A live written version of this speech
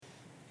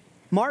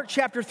Mark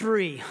chapter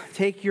 3.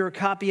 Take your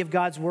copy of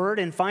God's Word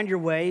and find your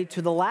way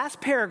to the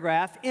last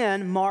paragraph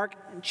in Mark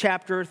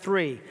chapter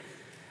 3.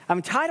 I've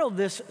entitled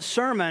this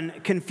sermon,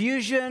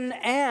 Confusion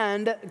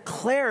and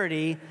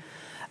Clarity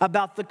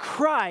about the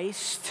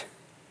Christ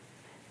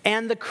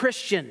and the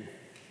Christian.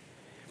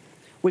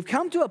 We've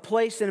come to a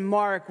place in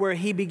Mark where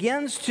he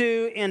begins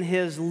to, in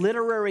his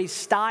literary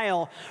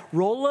style,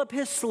 roll up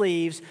his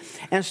sleeves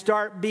and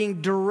start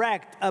being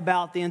direct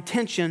about the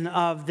intention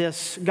of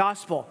this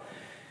gospel.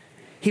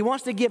 He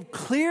wants to give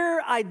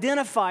clear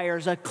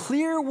identifiers, a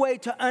clear way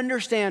to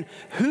understand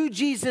who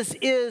Jesus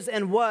is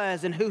and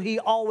was and who he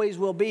always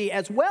will be,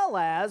 as well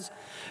as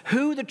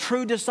who the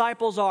true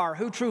disciples are,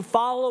 who true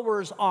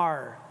followers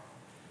are.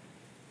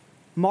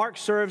 Mark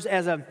serves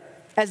as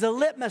a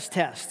litmus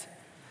test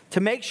to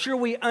make sure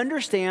we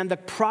understand the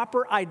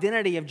proper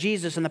identity of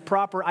Jesus and the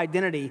proper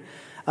identity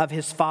of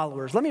his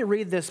followers. Let me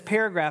read this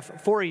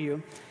paragraph for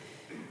you,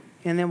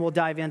 and then we'll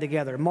dive in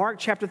together. Mark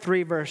chapter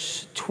 3,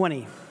 verse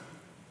 20.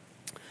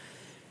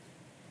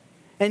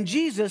 And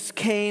Jesus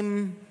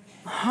came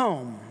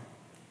home.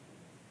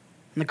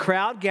 And the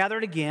crowd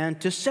gathered again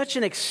to such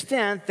an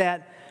extent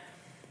that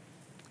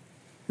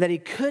he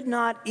could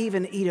not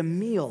even eat a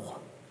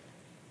meal.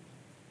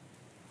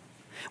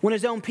 When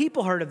his own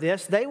people heard of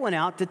this, they went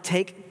out to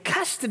take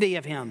custody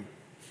of him.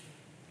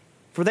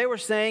 For they were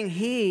saying,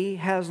 he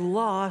has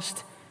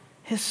lost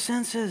his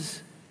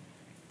senses.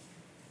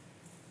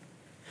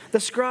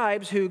 The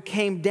scribes who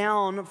came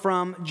down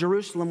from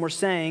Jerusalem were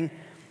saying,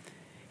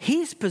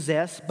 he's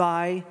possessed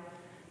by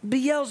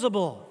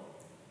Beelzebul,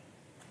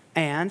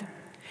 and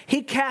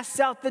he casts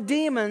out the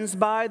demons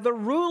by the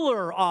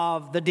ruler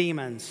of the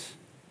demons.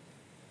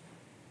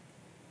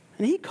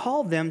 And he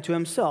called them to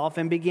himself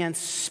and began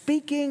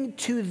speaking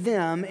to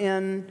them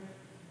in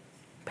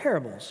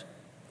parables.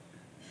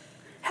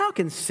 How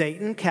can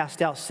Satan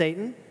cast out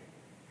Satan?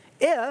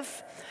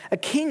 If a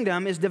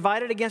kingdom is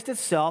divided against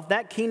itself,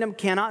 that kingdom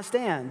cannot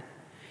stand.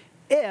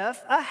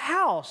 If a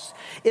house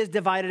is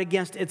divided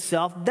against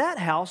itself, that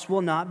house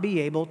will not be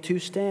able to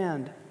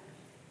stand.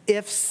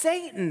 If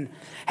Satan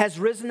has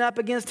risen up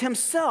against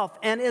himself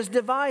and is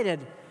divided,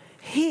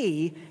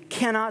 he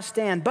cannot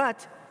stand,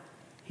 but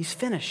he's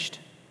finished.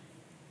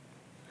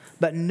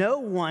 But no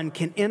one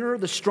can enter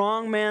the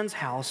strong man's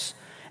house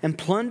and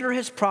plunder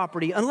his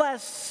property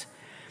unless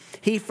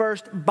he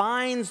first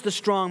binds the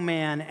strong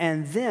man,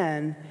 and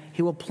then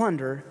he will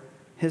plunder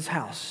his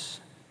house.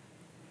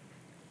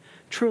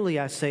 Truly,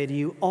 I say to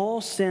you,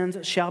 all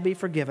sins shall be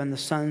forgiven the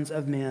sons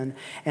of men,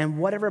 and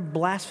whatever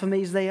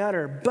blasphemies they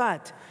utter.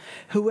 But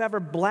whoever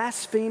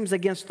blasphemes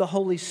against the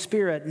Holy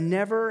Spirit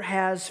never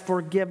has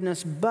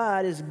forgiveness,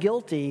 but is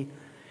guilty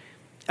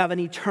of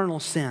an eternal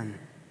sin.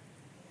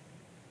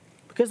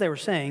 Because they were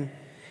saying,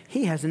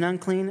 he has an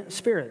unclean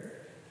spirit.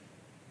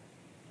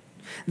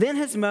 Then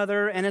his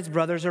mother and his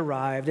brothers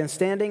arrived, and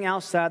standing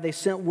outside, they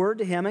sent word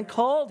to him and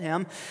called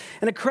him.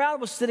 And a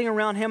crowd was sitting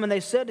around him, and they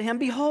said to him,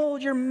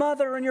 behold, your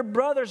mother and your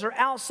brothers are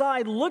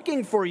outside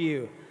looking for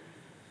you.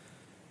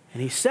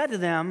 And he said to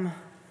them,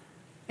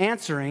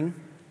 answering,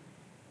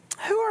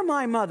 who are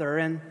my mother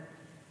and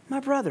my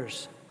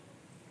brothers?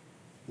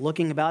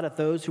 Looking about at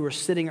those who were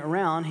sitting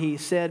around, he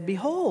said,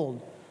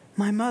 behold,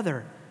 my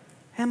mother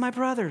and my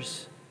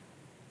brothers.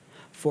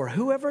 For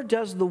whoever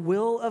does the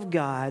will of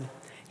God,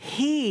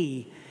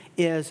 he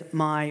is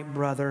my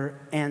brother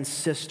and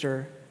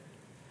sister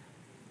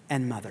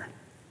and mother.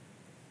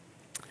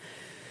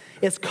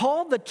 It's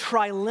called the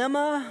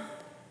trilemma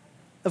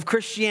of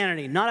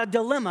Christianity, not a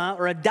dilemma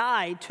or a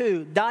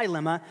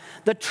dilemma,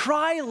 the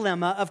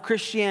trilemma of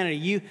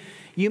Christianity.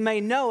 You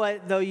may know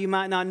it, though you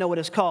might not know what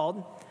it's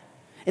called.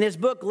 In his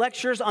book,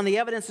 Lectures on the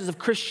Evidences of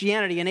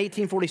Christianity in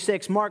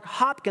 1846, Mark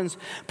Hopkins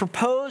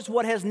proposed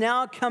what has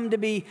now come to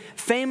be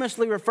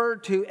famously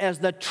referred to as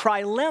the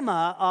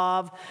trilemma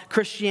of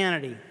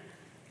Christianity.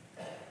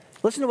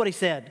 Listen to what he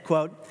said,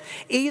 quote,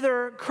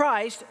 either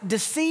Christ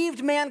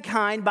deceived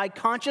mankind by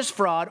conscious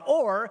fraud,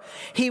 or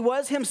he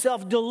was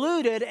himself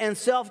deluded and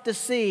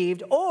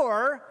self-deceived,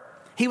 or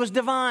he was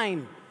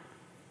divine.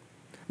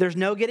 There's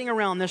no getting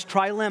around this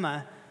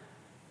trilemma.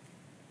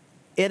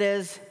 It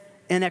is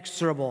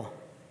inexorable.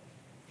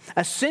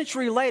 A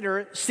century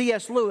later,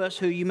 C.S. Lewis,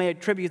 who you may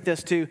attribute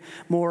this to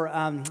more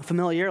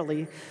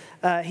familiarly,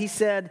 he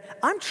said,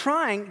 I'm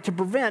trying to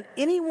prevent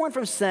anyone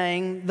from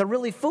saying the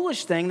really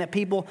foolish thing that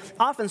people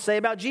often say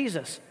about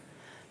Jesus.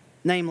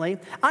 Namely,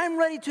 I'm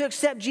ready to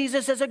accept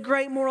Jesus as a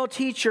great moral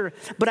teacher,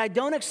 but I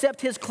don't accept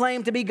his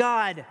claim to be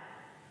God.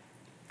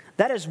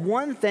 That is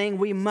one thing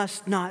we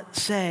must not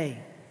say.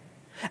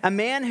 A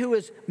man who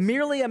is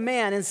merely a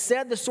man and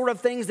said the sort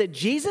of things that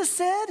Jesus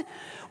said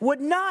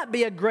would not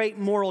be a great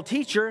moral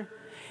teacher.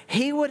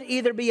 He would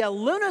either be a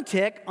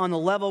lunatic on the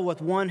level with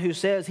one who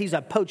says he's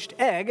a poached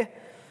egg,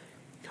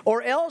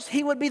 or else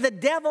he would be the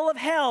devil of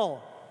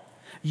hell.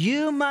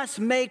 You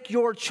must make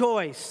your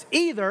choice.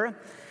 Either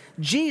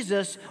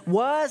Jesus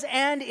was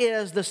and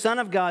is the Son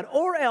of God,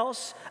 or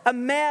else a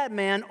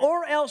madman,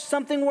 or else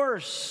something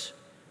worse.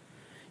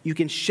 You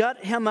can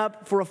shut him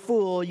up for a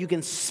fool. You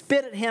can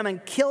spit at him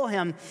and kill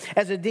him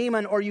as a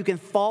demon, or you can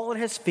fall at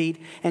his feet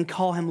and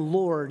call him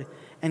Lord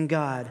and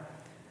God.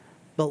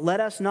 But let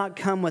us not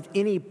come with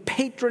any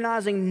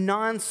patronizing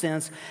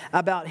nonsense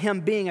about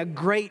him being a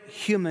great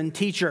human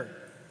teacher.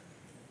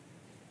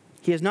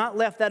 He has not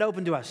left that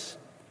open to us.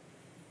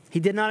 He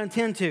did not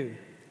intend to.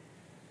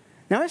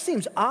 Now, it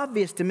seems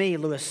obvious to me,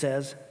 Lewis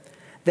says,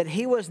 that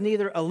he was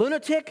neither a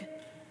lunatic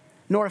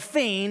nor a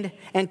fiend,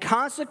 and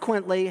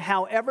consequently,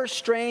 however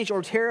strange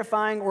or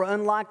terrifying or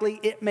unlikely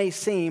it may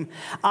seem,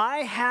 I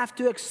have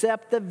to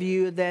accept the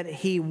view that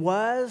he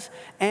was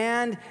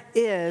and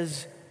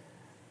is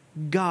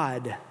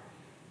God.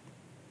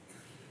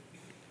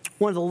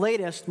 One of the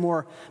latest,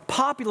 more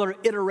popular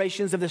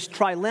iterations of this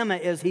trilemma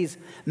is he's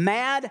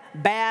mad,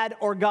 bad,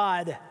 or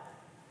God.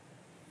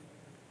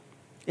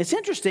 It's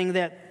interesting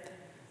that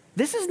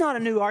this is not a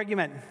new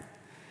argument.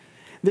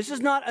 This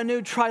is not a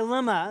new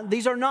trilemma.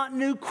 These are not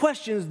new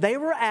questions. They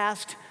were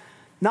asked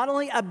not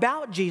only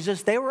about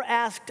Jesus, they were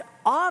asked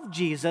of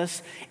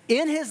Jesus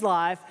in his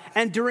life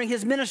and during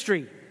his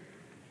ministry.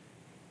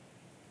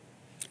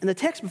 And the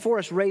text before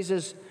us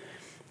raises,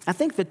 I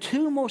think, the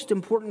two most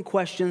important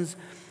questions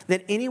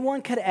that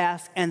anyone could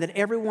ask and that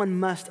everyone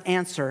must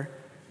answer.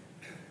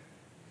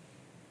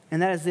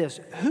 And that is this: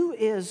 who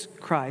is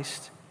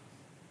Christ?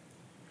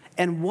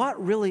 And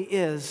what really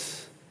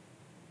is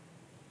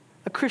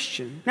a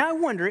Christian? Now, I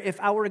wonder if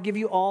I were to give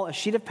you all a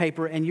sheet of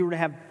paper and you were to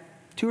have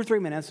 2 or 3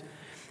 minutes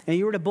and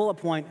you were to bullet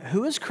point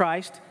who is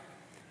Christ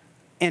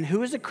and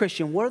who is a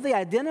Christian, what are the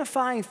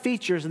identifying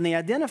features and the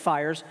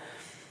identifiers,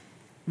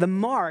 the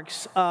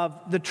marks of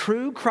the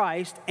true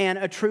Christ and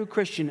a true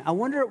Christian? I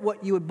wonder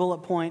what you would bullet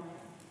point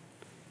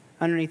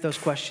underneath those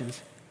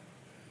questions.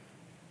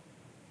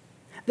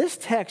 This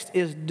text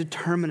is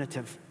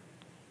determinative.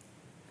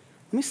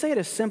 Let me say it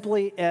as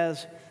simply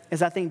as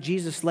I think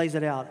Jesus lays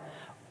it out.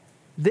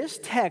 This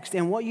text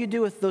and what you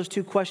do with those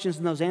two questions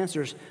and those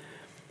answers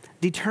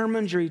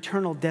determines your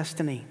eternal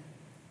destiny.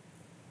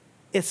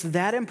 It's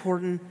that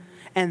important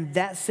and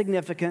that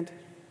significant.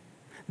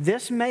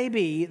 This may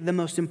be the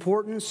most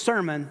important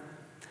sermon,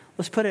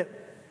 let's put it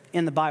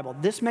in the Bible.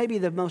 This may be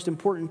the most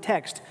important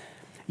text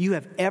you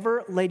have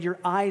ever laid your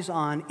eyes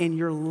on in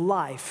your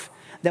life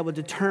that would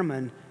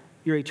determine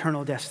your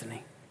eternal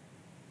destiny.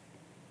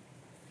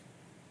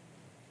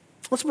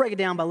 Let's break it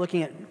down by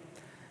looking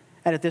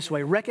at it this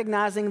way: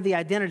 recognizing the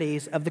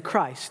identities of the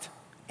Christ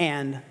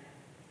and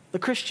the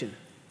Christian.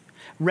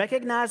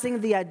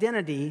 Recognizing the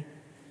identities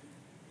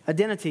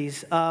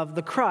of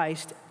the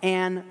Christ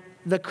and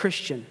the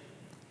Christian.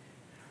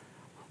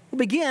 We'll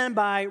begin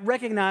by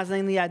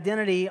recognizing the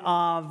identity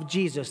of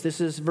Jesus. This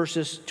is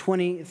verses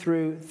 20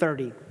 through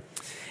 30.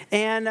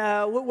 And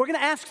we're going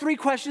to ask 3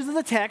 questions of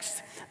the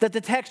text that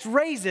the text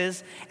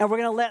raises, and we're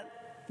going to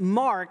let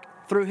Mark,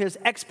 through his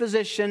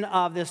exposition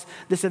of this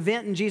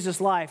event in Jesus'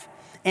 life,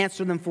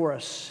 answer them for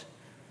us.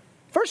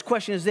 First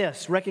question is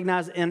this: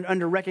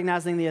 under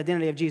recognizing the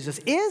identity of Jesus.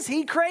 Is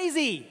he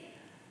crazy?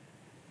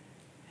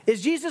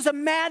 Is Jesus a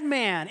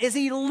madman? Is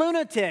he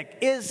lunatic?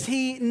 Is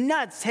he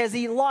nuts? Has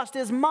he lost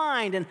his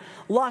mind and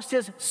lost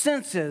his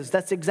senses?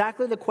 That's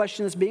exactly the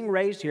question that's being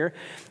raised here.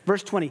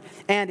 Verse 20.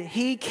 And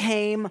he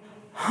came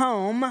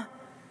home,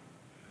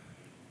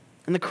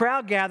 and the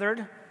crowd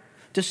gathered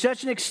to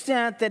such an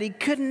extent that he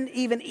couldn't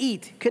even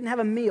eat, couldn't have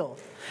a meal.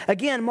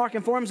 Again, Mark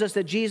informs us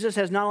that Jesus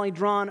has not only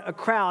drawn a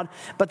crowd,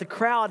 but the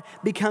crowd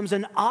becomes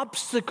an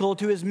obstacle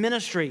to his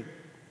ministry.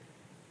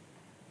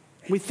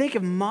 We think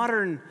of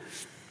modern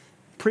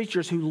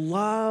preachers who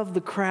love the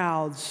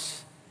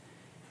crowds.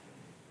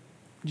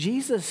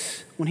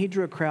 Jesus, when he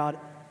drew a crowd,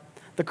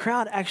 the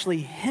crowd actually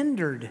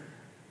hindered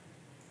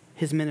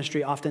his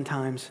ministry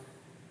oftentimes.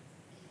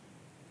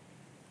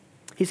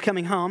 He's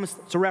coming home.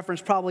 It's a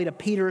reference probably to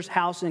Peter's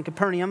house in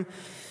Capernaum,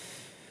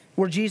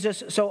 where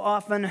Jesus so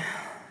often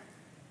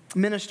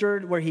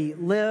ministered, where he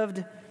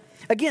lived.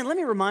 Again, let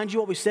me remind you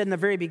what we said in the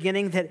very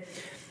beginning, that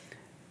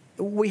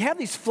we have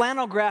these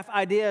flannel graph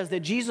ideas that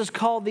Jesus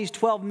called these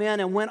 12 men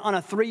and went on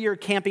a 3-year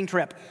camping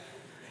trip.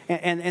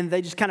 And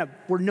they just kind of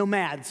were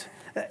nomads.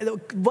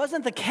 It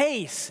wasn't the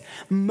case.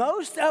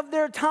 Most of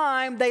their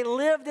time, they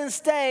lived and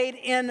stayed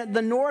in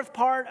the north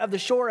part of the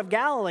shore of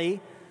Galilee,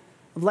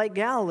 of Lake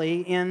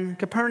Galilee in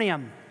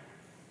Capernaum.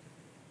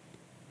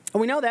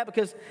 And we know that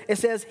because it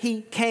says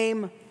he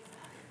came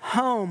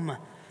home.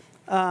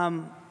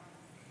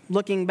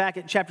 Looking back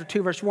at chapter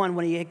 2, verse 1,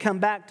 when he had come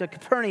back to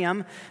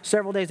Capernaum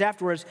several days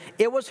afterwards,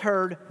 it was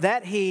heard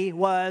that he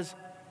was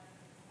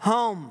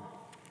home.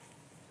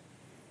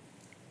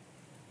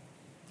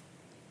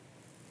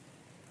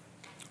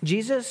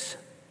 Jesus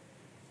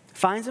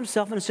finds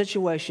himself in a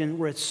situation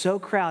where it's so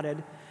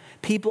crowded,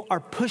 people are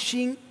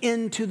pushing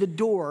into the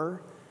door,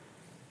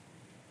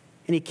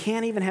 and he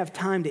can't even have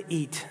time to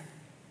eat.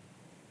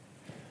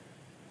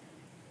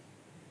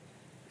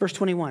 Verse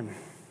 21.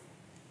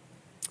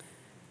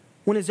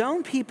 When his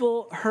own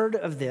people heard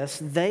of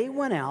this, they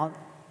went out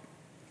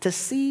to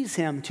seize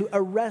him, to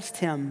arrest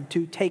him,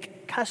 to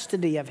take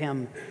custody of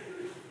him.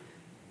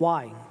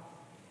 Why?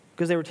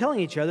 because they were telling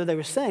each other, they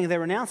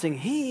were announcing,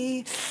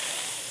 he's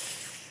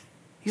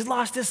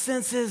lost his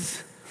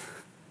senses.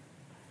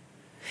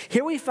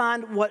 Here we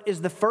find what is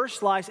the first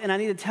slice, and I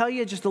need to tell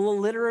you just a little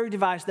literary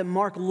device that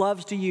Mark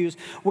loves to use.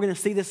 We're going to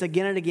see this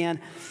again and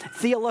again.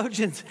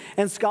 Theologians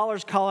and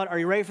scholars call it, are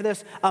you ready for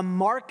this? A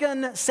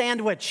Markan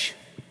sandwich.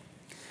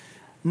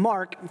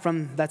 Mark,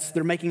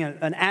 they're making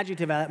an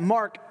adjective out of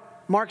it.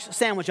 Mark's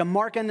sandwich, a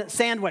Markan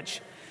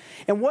sandwich.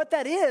 And what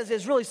that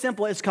is really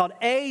simple. It's called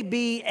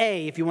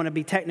ABA, if you want to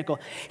be technical.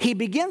 He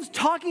begins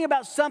talking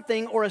about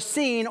something or a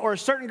scene or a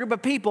certain group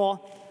of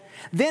people.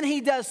 Then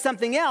he does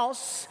something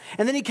else,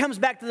 and then he comes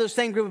back to those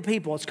same group of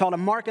people. It's called a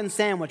Markan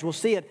sandwich. We'll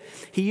see it.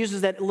 He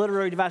uses that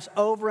literary device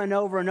over and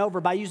over and over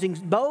by using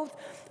both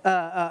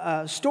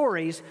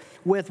stories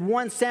with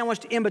one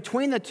sandwiched in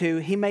between the two.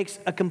 He makes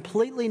a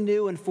completely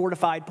new and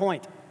fortified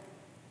point.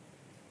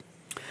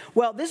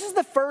 Well, this is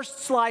the first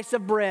slice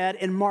of bread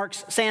in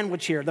Mark's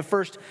sandwich here, the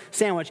first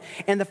sandwich.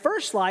 And the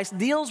first slice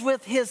deals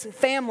with his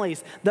family,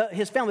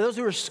 those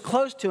who were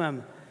close to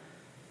him.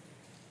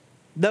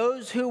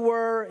 Those who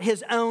were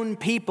his own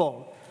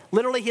people,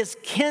 literally his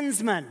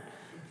kinsmen,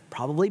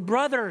 probably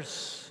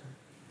brothers,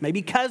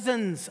 maybe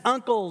cousins,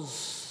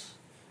 uncles,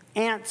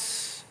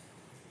 aunts.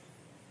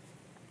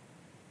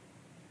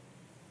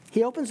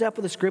 He opens up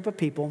with this group of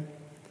people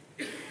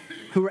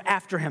who were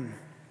after him,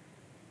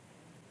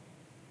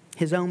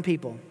 his own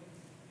people.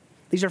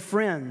 These are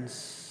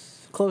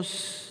friends,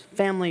 close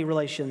family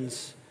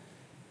relations.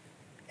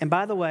 And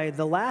by the way,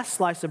 the last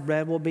slice of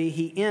bread will be,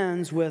 he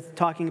ends with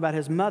talking about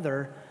his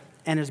mother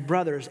and his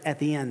brothers at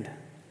the end.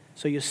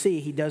 So you see,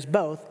 he does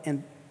both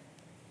and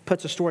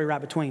puts a story right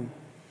between.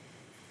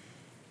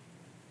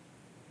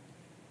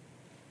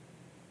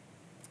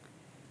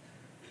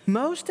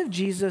 Most of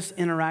Jesus'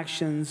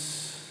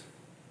 interactions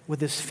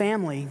with his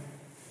family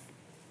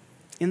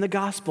in the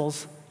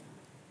Gospels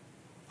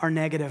are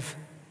negative.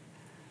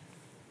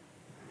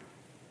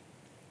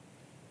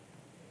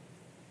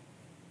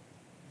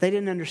 They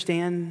didn't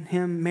understand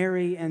him.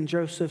 Mary and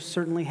Joseph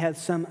certainly had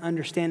some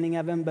understanding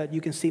of him, but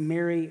you can see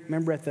Mary,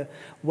 remember at the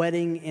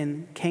wedding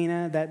in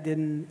Cana, that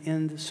didn't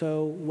end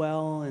so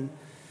well. And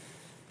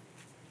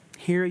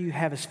here you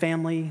have his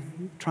family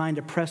trying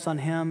to press on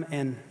him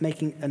and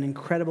making an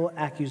incredible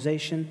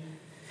accusation.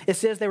 It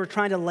says they were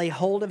trying to lay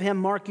hold of him.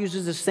 Mark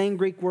uses the same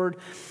Greek word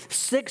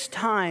 6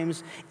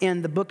 times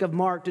in the book of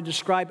Mark to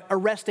describe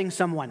arresting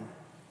someone.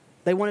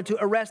 They wanted to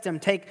arrest him,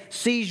 take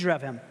seizure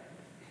of him.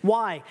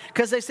 Why?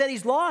 Because they said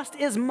he's lost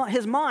his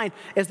mind.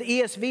 As the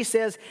ESV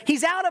says,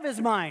 he's out of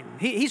his mind.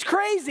 He's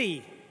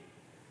crazy.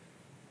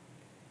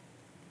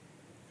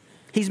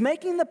 He's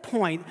making the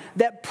point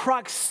that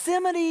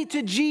proximity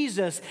to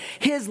Jesus,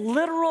 his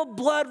literal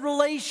blood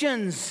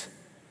relations,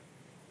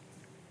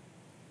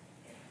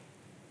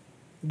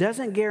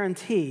 doesn't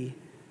guarantee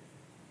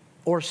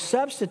or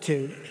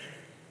substitute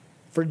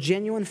for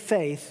genuine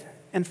faith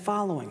and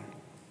following.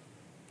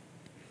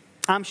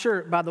 I'm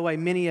sure, by the way,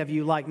 many of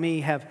you, like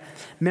me, have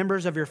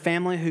members of your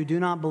family who do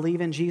not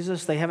believe in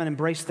Jesus. They haven't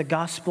embraced the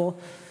gospel.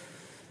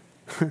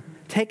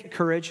 Take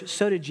courage.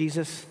 So did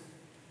Jesus.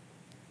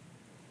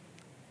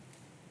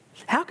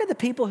 How could the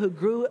people who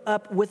grew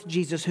up with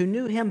Jesus, who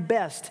knew him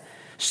best,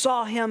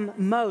 saw him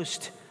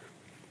most,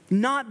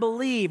 not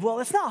believe? Well,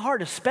 it's not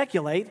hard to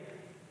speculate.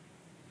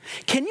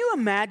 Can you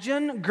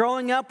imagine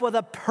growing up with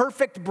a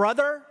perfect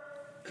brother?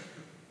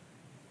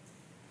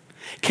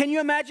 Can you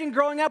imagine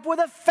growing up with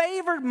a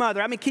favored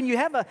mother? I mean, can you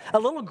have a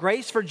little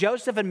grace for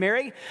Joseph and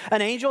Mary?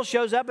 An angel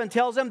shows up and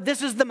tells them,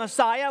 this is the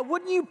Messiah.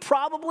 Wouldn't you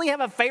probably have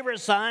a favorite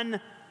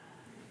son?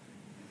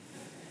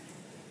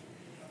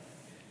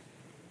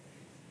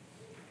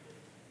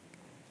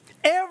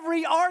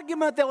 Every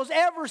argument that was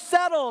ever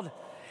settled,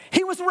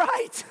 he was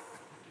right.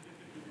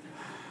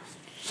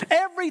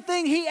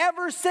 Everything he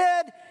ever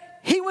said,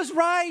 he was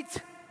right.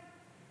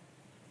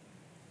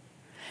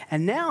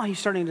 And now he's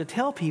starting to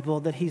tell people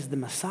that he's the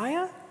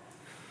Messiah.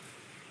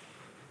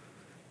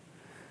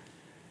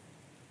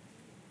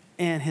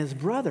 And his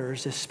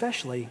brothers,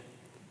 especially,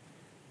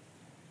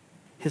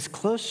 his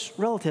close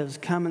relatives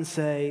come and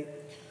say,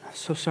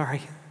 so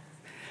sorry,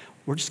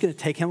 we're just going to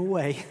take him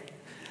away.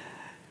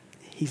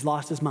 He's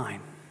lost his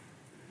mind.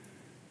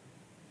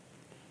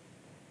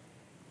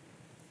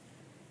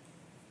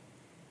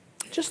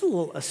 Just a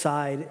little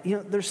aside,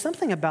 there's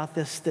something about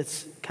this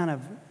that's kind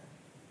of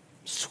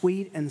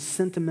sweet and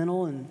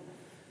sentimental and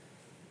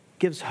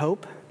gives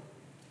hope.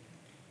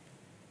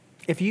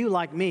 If you,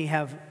 like me,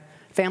 have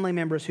family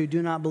members who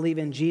do not believe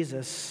in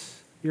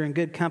Jesus, you're in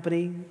good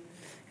company.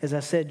 As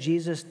I said,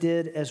 Jesus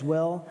did as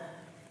well.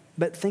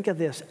 But think of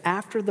this.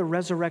 After the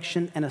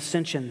resurrection and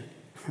ascension,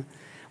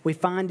 we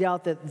find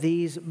out that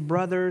these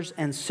brothers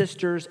and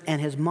sisters and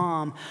his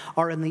mom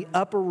are in the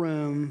upper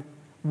room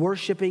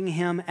worshiping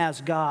him as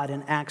God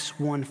in Acts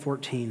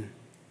 1:14.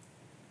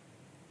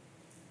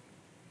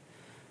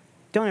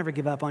 Don't ever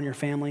give up on your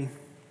family.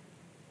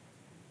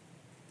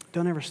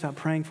 Don't ever stop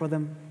praying for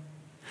them.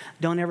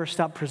 Don't ever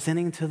stop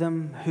presenting to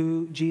them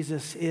who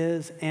Jesus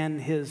is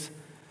and his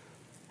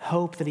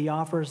hope that he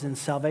offers in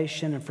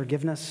salvation and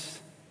forgiveness.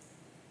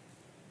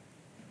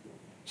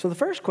 So the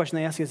first question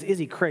they ask is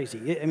he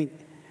crazy? I mean,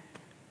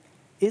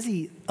 is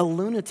he a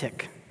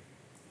lunatic?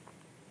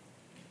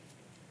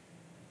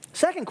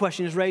 Second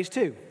question is raised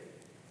too.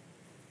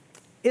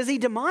 Is he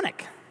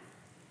demonic?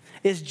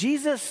 Is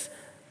Jesus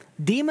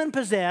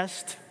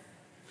demon-possessed,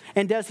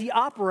 and does he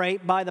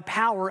operate by the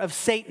power of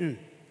Satan?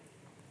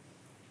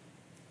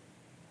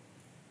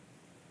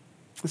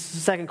 This is the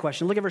second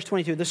question. Look at verse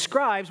 22. The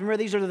scribes, remember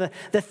these are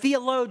the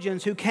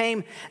theologians who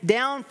came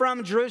down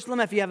from Jerusalem.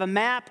 If you have a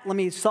map, let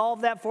me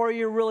solve that for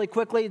you really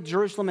quickly.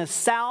 Jerusalem is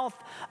south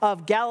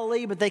of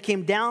Galilee, but they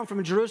came down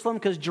from Jerusalem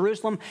because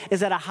Jerusalem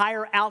is at a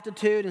higher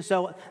altitude. And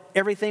so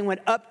everything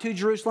went up to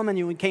Jerusalem, and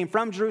you came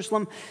from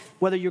Jerusalem.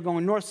 Whether you're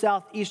going north,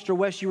 south, east, or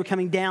west, you were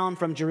coming down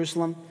from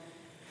Jerusalem.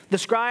 The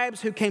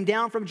scribes who came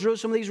down from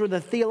Jerusalem, these were the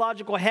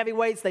theological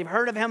heavyweights. They've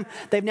heard of him.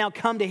 They've now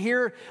come to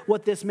hear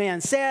what this man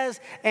says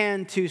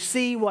and to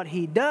see what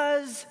he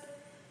does.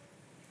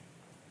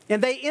 And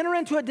they enter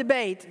into a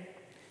debate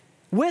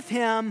with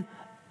him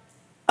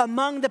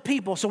among the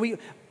people. So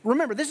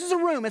remember, this is a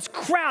room. It's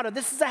crowded.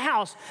 This is a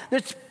house.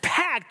 It's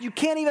packed. You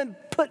can't even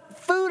put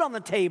food on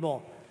the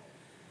table.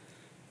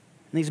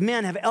 And these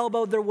men have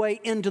elbowed their way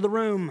into the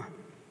room.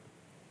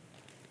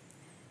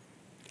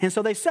 And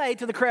so they say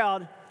to the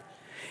crowd,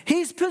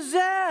 "He's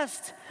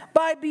possessed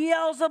by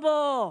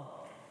Beelzebul."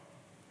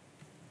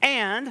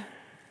 And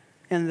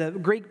the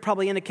Greek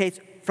probably indicates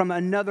from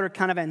another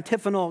kind of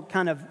antiphonal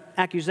kind of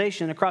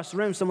accusation across the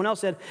room, someone else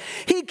said,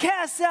 "He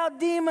casts out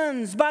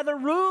demons by the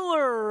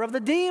ruler of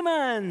the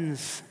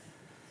demons."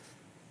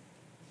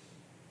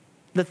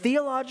 The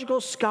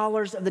theological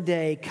scholars of the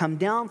day come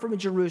down from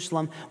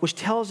Jerusalem, which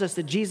tells us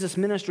that Jesus'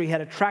 ministry had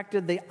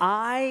attracted the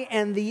eye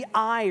and the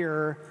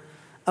ire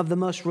of the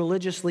most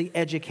religiously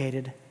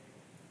educated.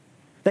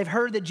 They've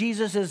heard that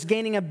Jesus is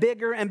gaining a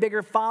bigger and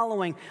bigger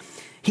following.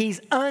 He's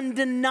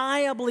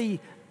undeniably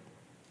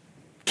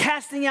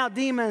casting out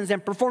demons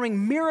and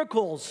performing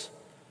miracles.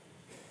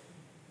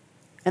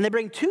 And they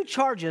bring two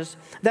charges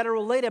that are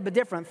related but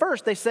different.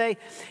 First, they say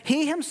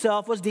he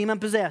himself was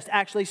demon-possessed,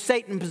 actually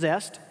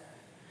Satan-possessed.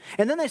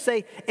 And then they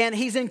say, and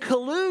he's in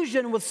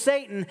collusion with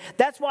Satan.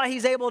 That's why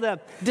he's able to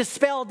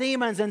dispel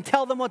demons and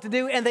tell them what to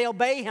do, and they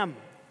obey him.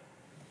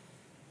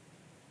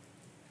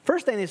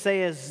 First thing they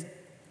say is,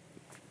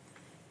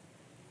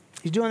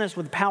 he's doing this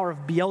with the power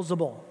of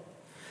Beelzebul.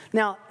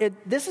 Now,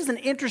 this is an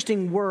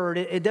interesting word.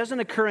 It doesn't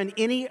occur in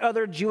any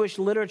other Jewish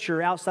literature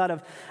outside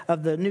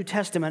of the New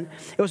Testament.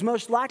 It was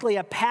most likely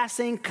a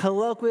passing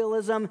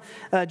colloquialism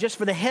just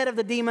for the head of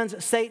the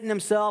demons, Satan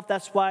himself.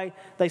 That's why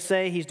they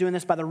say he's doing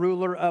this by the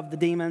ruler of the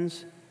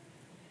demons.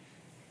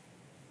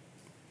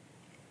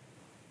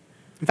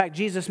 In fact,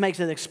 Jesus makes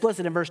it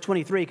explicit in verse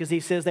 23 because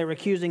he says they were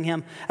accusing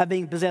him of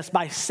being possessed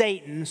by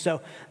Satan. So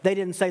they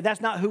didn't say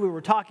that's not who we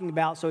were talking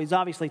about. So he's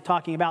obviously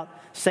talking about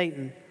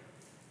Satan.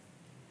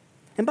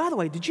 And by the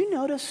way, did you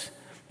notice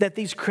that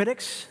these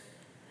critics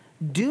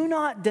do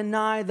not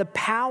deny the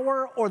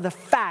power or the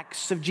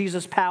facts of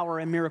Jesus' power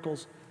and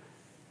miracles?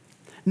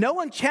 No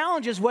one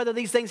challenges whether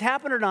these things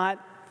happened or not.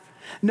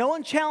 No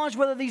one challenged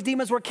whether these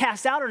demons were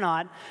cast out or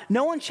not.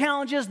 No one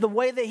challenges the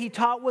way that he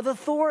taught with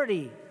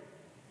authority.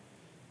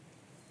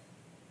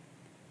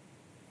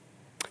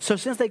 So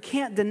since they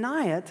can't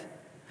deny it,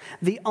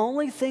 the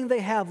only thing they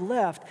have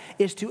left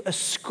is to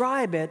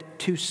ascribe it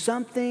to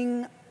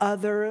something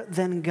other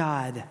than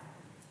God.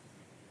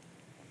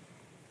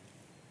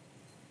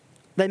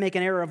 They make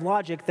an error of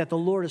logic that the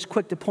Lord is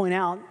quick to point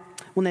out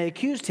when they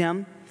accused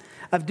him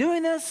of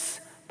doing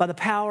this by the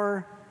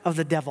power of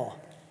the devil.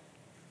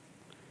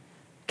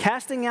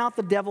 Casting out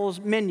the devil's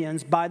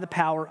minions by the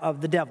power of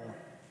the devil.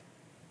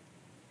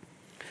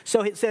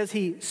 So it says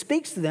he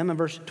speaks to them in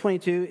verse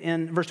 22,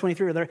 in verse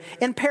 23 rather,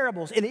 in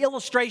parables, in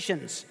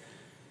illustrations.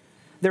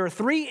 There are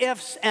 3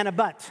 ifs and a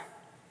but.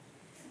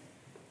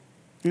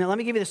 Now let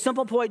me give you the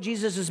simple point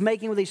Jesus is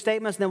making with these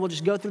statements, and then we'll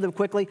just go through them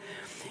quickly.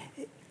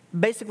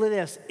 Basically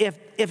this,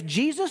 if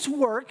Jesus'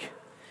 work,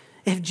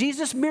 if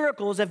Jesus'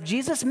 miracles, if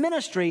Jesus'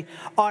 ministry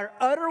are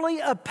utterly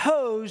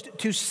opposed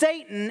to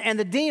Satan and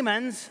the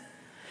demons,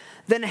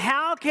 then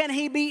how can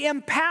he be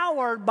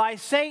empowered by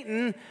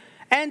Satan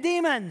and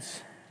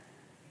demons?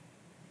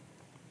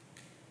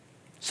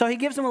 So he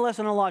gives them a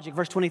lesson on logic,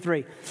 verse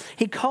 23.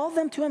 He called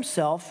them to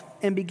himself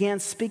and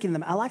began speaking to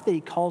them. I like that he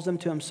calls them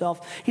to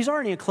himself. He's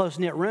already in a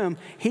close-knit room.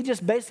 He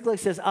just basically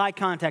says, eye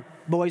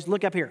contact, boys,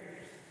 look up here.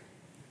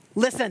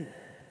 Listen.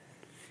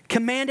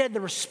 Commanded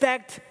the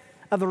respect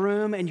of the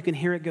room, and you can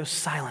hear it go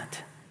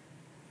silent.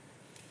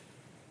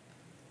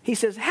 He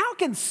says, how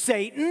can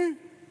Satan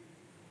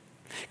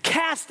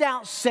cast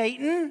out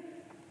Satan?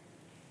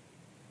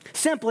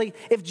 Simply,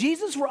 if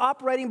Jesus were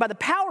operating by the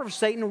power of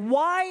Satan,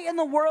 why in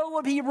the world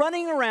would he be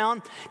running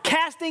around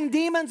casting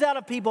demons out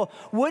of people?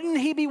 Wouldn't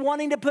he be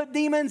wanting to put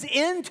demons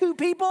into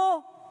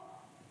people?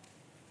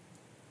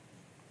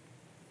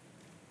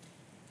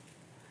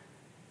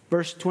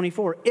 Verse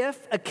 24,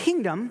 if a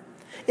kingdom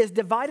is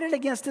divided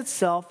against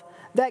itself,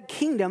 that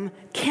kingdom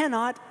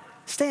cannot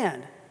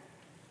stand.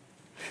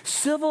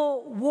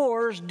 Civil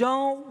wars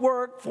don't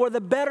work for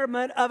the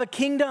betterment of a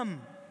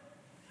kingdom.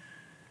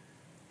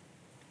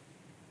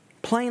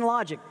 Plain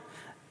logic.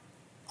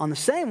 In the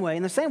same way,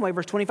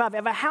 verse 25,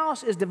 if a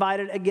house is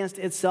divided against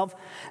itself,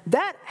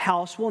 that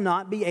house will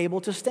not be able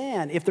to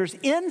stand. If there's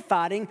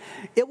infighting,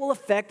 it will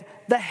affect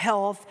the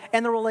health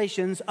and the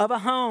relations of a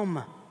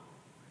home.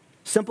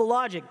 Simple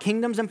logic.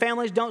 Kingdoms and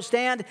families don't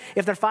stand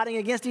if they're fighting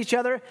against each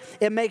other.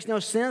 It makes no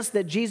sense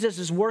that Jesus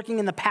is working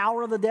in the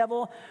power of the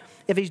devil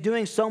if he's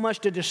doing so much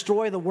to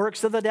destroy the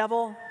works of the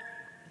devil.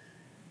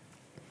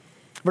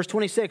 Verse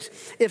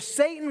 26, if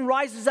Satan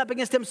rises up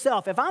against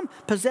himself, if I'm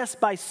possessed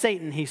by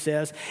Satan, he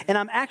says, and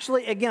I'm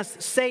actually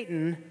against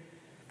Satan,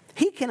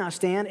 he cannot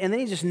stand, and then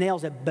he just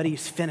nails it, but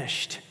he's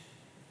finished.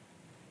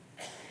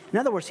 In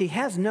other words, he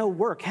has no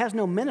work, has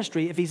no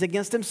ministry if he's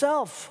against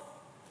himself.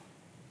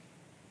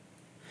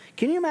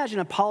 Can you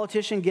imagine a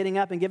politician getting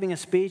up and giving a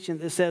speech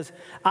and it says,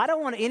 I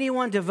don't want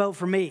anyone to vote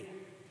for me?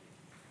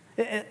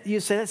 You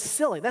say, that's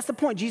silly. That's the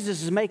point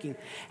Jesus is making.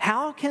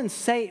 How can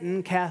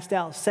Satan cast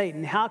out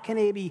Satan? How can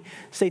he be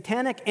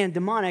satanic and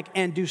demonic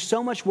and do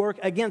so much work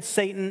against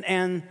Satan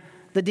and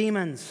the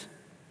demons?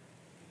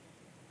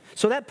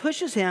 So that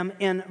pushes him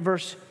in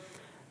verse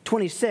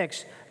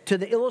 26 to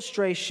the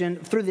illustration,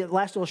 through the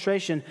last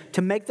illustration,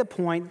 to make the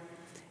point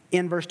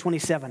in verse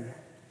 27.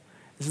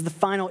 This is the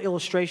final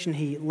illustration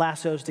he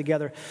lassos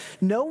together.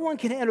 No one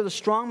can enter the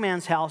strong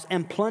man's house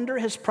and plunder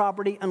his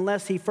property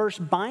unless he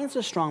first binds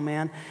the strong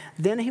man.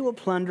 Then he will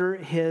plunder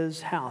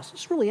his house.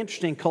 It's really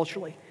interesting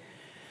culturally.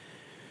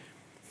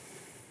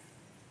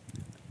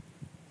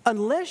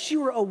 Unless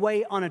you were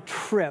away on a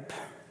trip,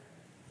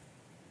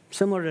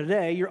 similar to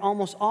today, you're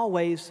almost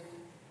always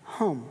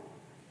home.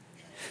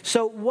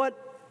 So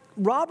what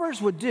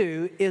robbers would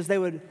do is they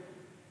would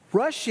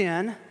rush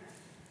in,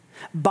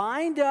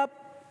 bind up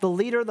the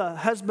leader, the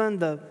husband,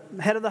 the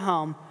head of the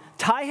home,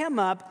 tie him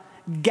up,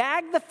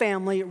 gag the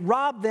family,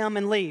 rob them,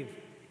 and leave.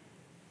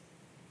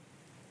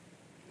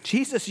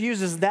 Jesus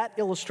uses that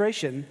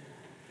illustration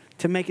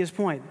to make his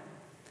point.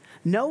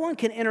 No one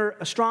can enter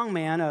a strong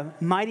man, a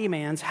mighty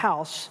man's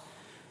house,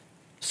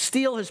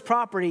 steal his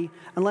property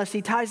unless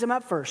he ties him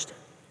up first.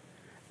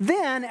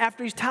 Then,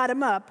 after he's tied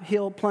him up,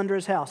 he'll plunder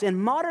his house.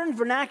 In modern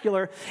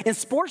vernacular, in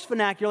sports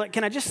vernacular,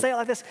 can I just say it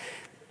like this?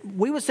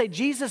 We would say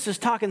Jesus is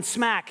talking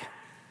smack.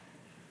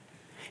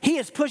 He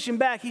is pushing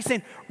back. He's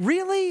saying,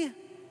 really?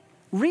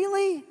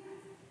 Really?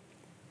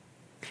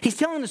 He's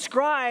telling the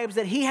scribes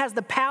that he has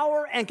the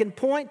power and can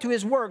point to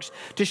his works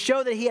to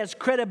show that he has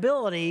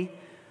credibility.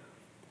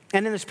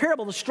 And in this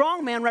parable, the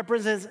strong man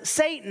represents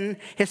Satan.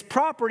 His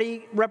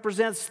property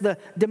represents the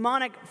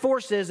demonic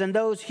forces and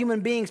those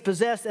human beings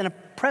possessed and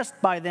oppressed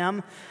by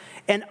them.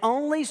 And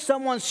only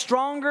someone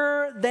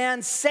stronger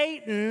than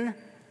Satan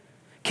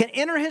can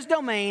enter his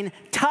domain,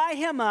 tie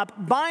him up,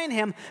 bind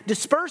him,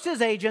 disperse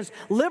his agents,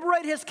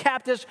 liberate his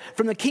captives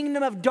from the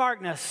kingdom of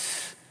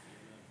darkness.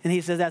 And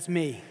he says, that's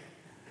me.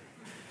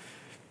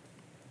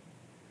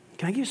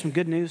 Can I give you some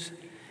good news?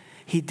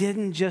 He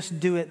didn't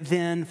just do it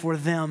then for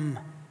them.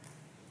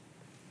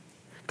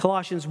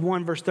 Colossians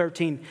 1 verse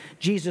 13,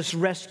 Jesus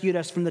rescued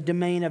us from the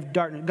domain of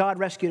darkness. God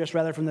rescued us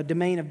rather from the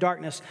domain of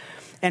darkness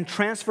and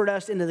transferred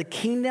us into the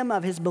kingdom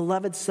of his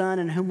beloved Son,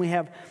 in whom we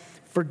have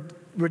for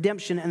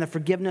redemption and the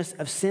forgiveness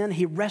of sin.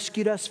 He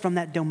rescued us from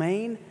that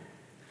domain.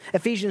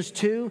 Ephesians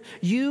 2,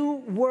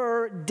 you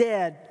were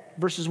dead,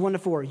 verses 1 to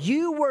 4.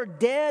 You were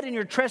dead in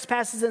your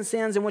trespasses and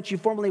sins in which you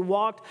formerly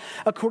walked,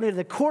 according to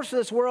the course of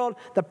this world.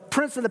 The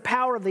prince of the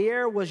power of the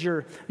air was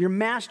your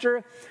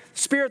master,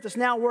 spirit that's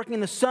now working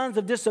in the sons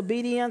of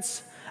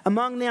disobedience.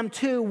 Among them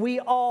too, we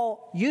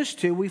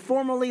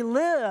formerly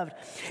lived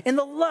in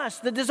the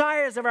lust, the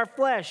desires of our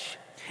flesh,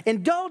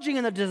 indulging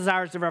in the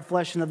desires of our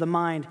flesh and of the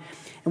mind.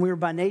 And we were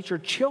by nature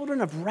children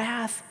of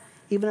wrath,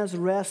 even as the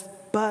rest.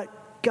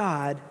 But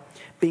God,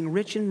 being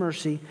rich in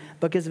mercy,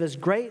 because of his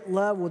great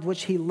love with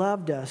which he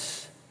loved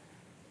us,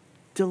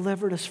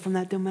 delivered us from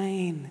that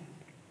domain.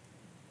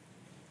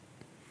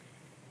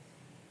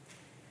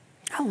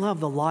 I love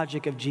the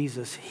logic of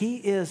Jesus. He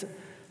is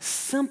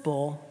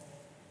simple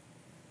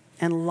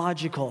and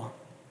logical.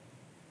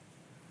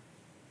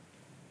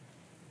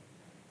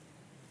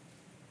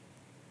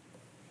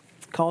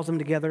 Calls them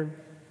together.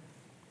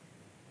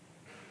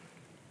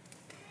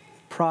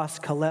 Pros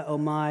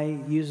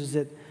kaleo uses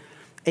it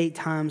 8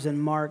 times in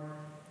Mark.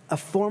 A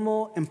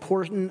formal,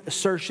 important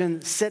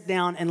assertion, sit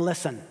down and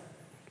listen.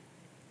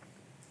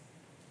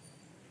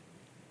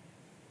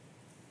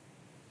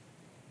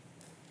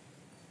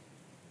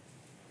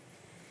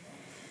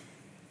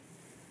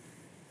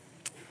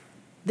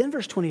 Then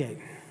verse 28.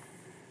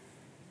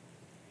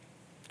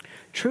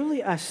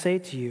 Truly I say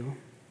to you,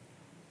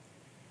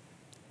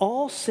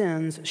 all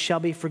sins shall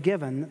be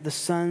forgiven the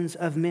sons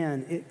of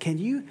men. Can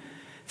you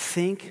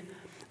think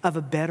of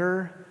a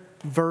better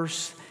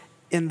verse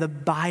in the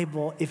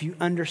Bible if you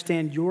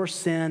understand your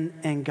sin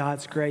and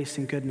God's grace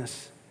and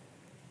goodness?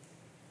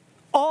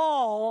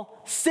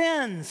 All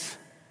sins.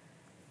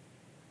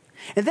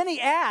 And then he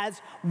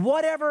adds,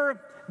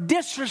 whatever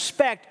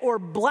disrespect or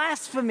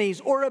blasphemies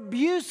or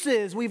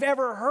abuses we've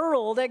ever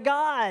hurled at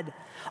God,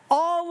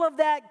 all of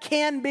that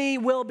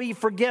will be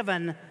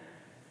forgiven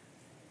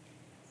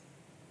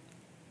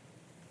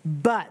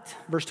But,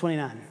 verse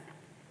 29,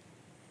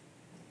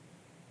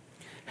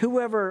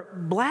 whoever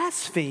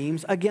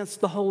blasphemes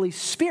against the Holy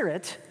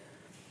Spirit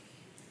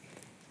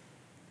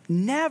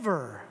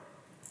never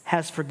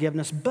has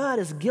forgiveness, but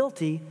is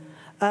guilty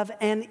of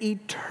an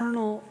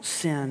eternal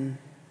sin.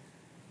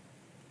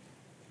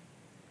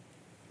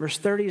 Verse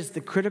 30 is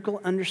the critical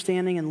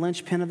understanding and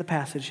linchpin of the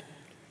passage,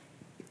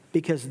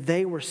 because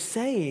they were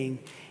saying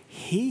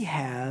he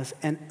has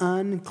an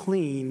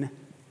unclean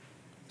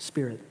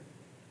spirit.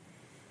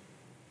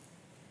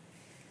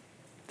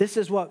 This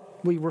is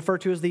what we refer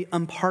to as the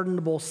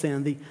unpardonable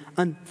sin, the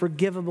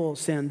unforgivable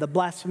sin, the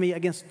blasphemy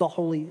against the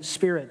Holy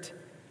Spirit.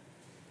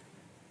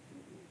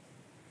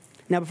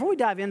 Now, before we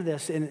dive into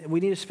this, and we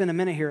need to spend a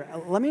minute here,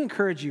 let me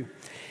encourage you.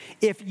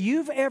 If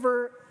you've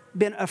ever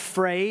been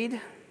afraid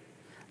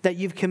that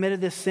you've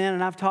committed this sin,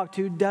 and I've talked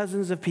to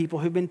dozens of people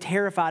who've been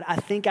terrified, I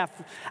think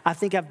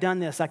I've done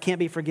this, I can't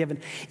be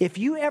forgiven. If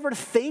you ever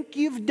think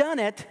you've done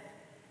it,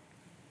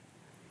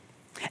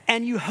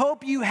 and you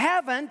hope you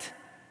haven't,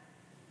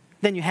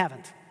 then you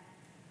haven't.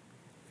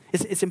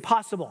 It's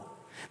impossible.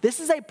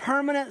 This is a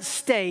permanent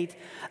state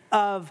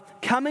of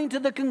coming to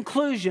the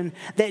conclusion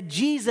that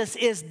Jesus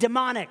is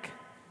demonic.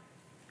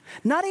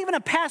 Not even a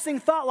passing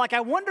thought like, I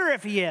wonder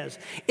if he is.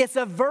 It's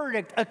a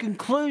verdict, a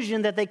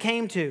conclusion that they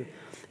came to.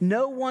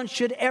 No one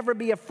should ever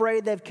be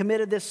afraid they've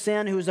committed this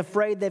sin who is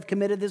afraid they've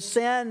committed this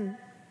sin.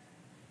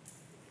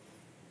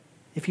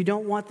 If you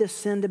don't want this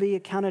sin to be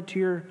accounted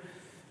to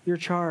your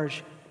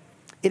charge,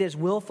 it is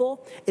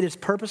willful, it is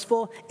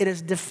purposeful, it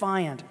is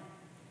defiant.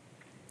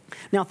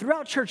 Now,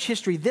 throughout church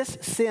history, this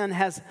sin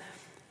has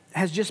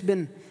just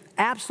been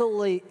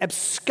absolutely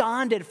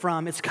absconded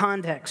from its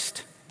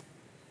context.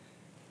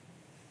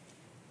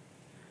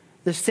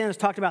 This sin is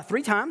talked about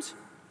 3 times.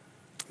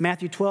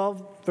 Matthew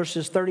 12,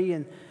 verses 30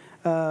 and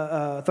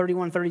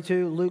 31,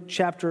 32. Luke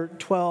chapter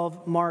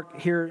 12. Mark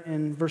here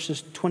in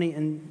verses 20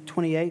 and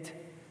 28.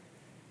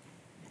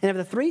 And of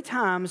the 3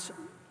 times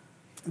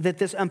that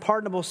this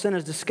unpardonable sin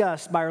is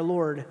discussed by our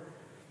Lord,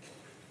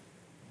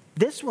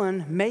 this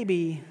one may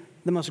be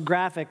the most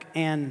graphic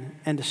and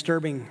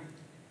disturbing.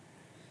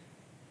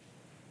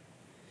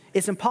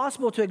 It's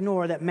impossible to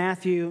ignore that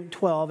Matthew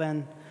 12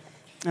 and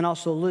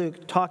also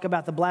Luke talk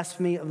about the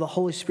blasphemy of the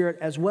Holy Spirit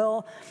as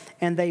well.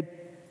 And they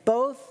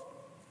both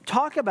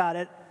talk about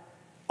it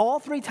all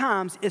 3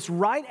 times. It's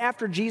right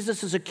after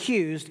Jesus is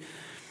accused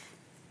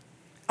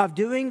of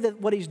doing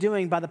what he's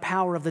doing by the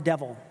power of the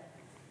devil.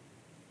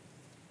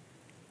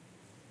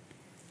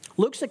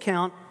 Luke's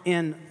account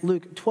in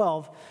Luke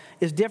 12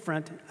 is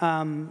different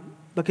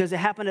because it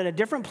happened at a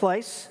different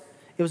place.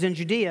 It was in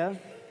Judea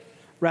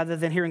rather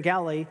than here in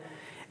Galilee.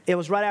 It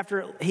was right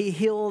after he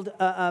healed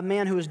a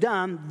man who was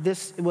dumb.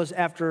 This was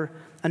after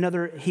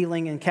another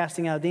healing and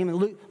casting out a demon.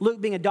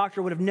 Luke, being a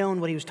doctor, would have known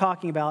what he was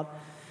talking about.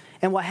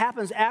 And what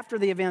happens after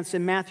the events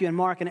in Matthew and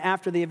Mark and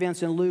after the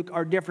events in Luke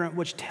are different,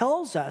 which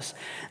tells us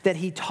that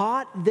he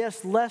taught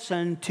this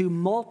lesson to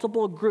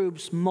multiple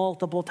groups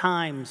multiple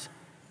times.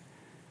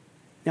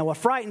 Now, what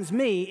frightens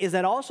me is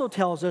that also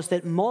tells us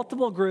that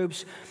multiple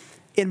groups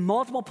in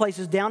multiple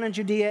places down in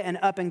Judea and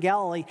up in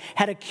Galilee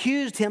had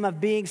accused him of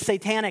being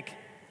satanic.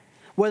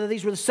 Whether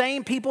these were the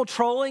same people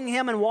trolling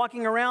him and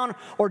walking around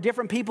or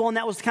different people, and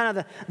that was kind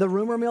of the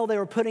rumor mill they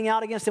were putting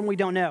out against him, we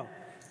don't know.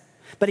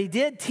 But he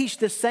did teach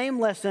the same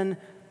lesson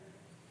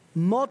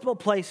multiple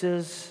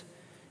places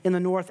in the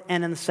north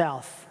and in the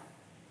south.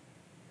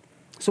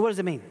 So what does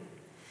it mean?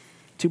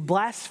 To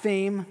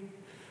blaspheme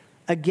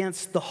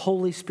against the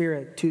Holy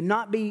Spirit, to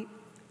not be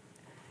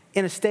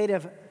in a state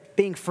of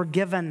being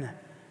forgiven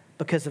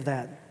because of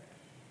that.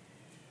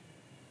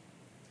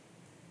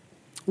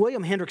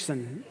 William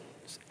Hendrickson,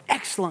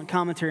 excellent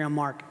commentary on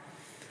Mark.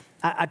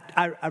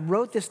 I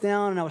wrote this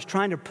down and I was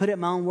trying to put it in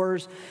my own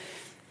words,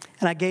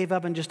 and I gave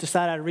up and just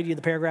decided I'd read you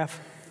the paragraph.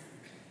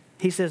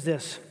 He says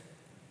this: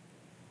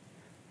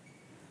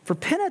 for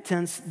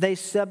penitence, they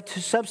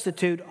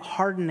substitute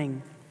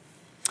hardening.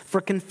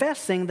 For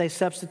confessing, they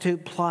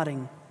substitute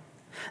plotting.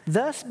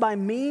 Thus, by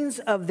means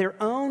of their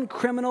own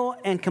criminal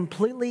and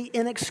completely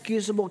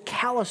inexcusable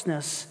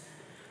callousness,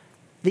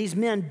 these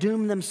men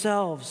doom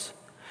themselves.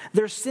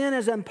 Their sin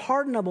is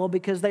unpardonable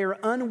because they are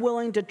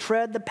unwilling to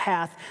tread the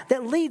path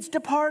that leads to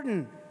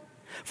pardon.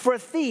 For a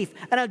thief,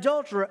 an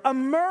adulterer, a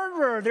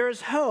murderer, there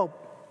is hope.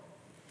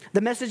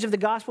 The message of the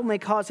gospel may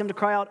cause him to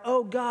cry out,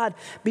 "Oh God,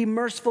 be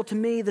merciful to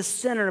me, the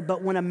sinner."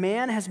 But when a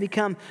man has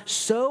become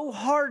so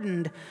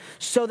hardened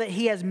so that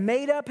he has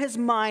made up his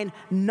mind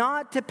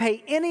not to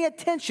pay any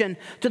attention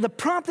to the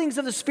promptings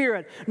of the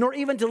Spirit, nor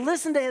even to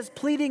listen to his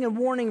pleading and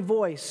warning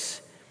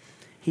voice,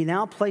 he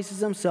now places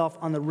himself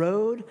on the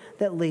road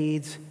that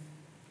leads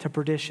to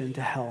perdition,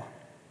 to hell.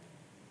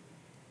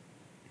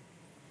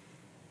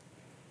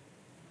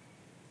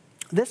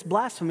 This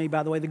blasphemy,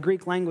 by the way, the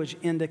Greek language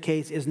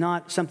indicates, is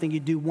not something you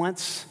do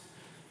once.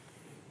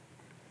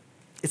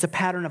 It's a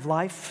pattern of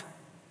life.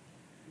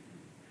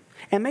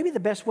 And maybe the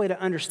best way to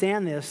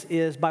understand this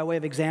is by way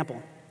of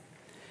example.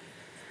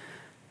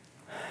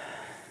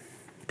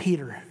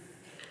 Peter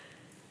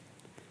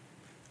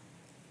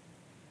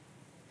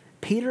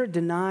Peter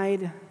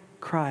denied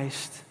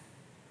Christ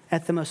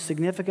at the most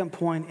significant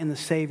point in the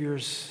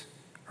Savior's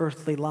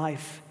earthly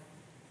life.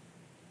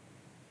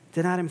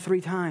 Denied him 3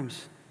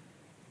 times.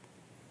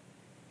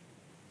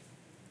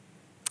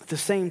 At the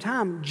same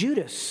time,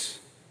 Judas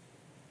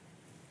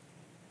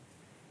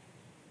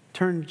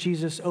turned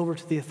Jesus over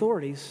to the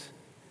authorities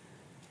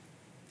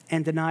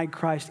and denied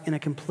Christ in a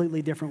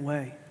completely different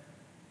way.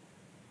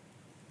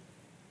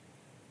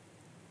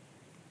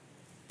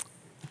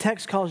 The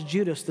text calls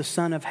Judas the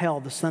son of hell,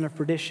 the son of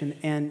perdition,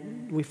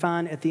 and we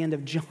find at the end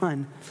of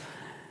John,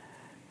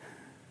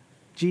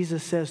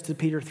 Jesus says to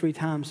Peter 3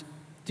 times,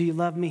 "Do you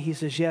love me?" He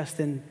says, "Yes."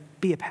 "Then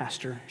be a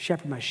pastor,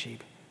 shepherd my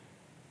sheep."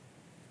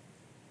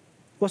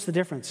 What's the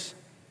difference?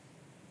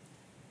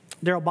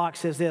 Darrell Bock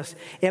says this: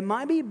 it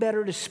might be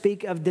better to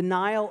speak of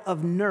denial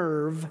of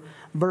nerve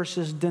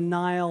versus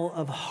denial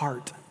of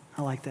heart.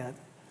 I like that.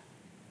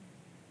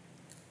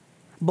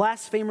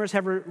 Blasphemers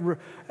have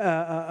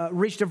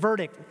reached a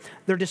verdict.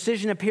 Their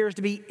decision appears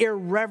to be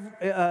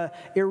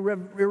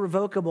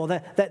irrevocable.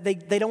 That they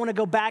don't want to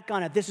go back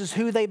on it. This is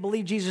who they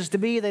believe Jesus to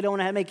be. They don't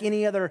want to make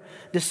any other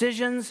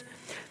decisions.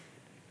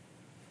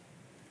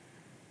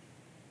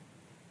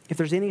 If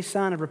there's any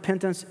sign of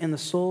repentance in the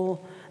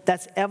soul,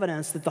 that's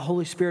evidence that the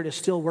Holy Spirit is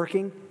still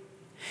working.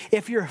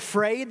 If you're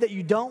afraid that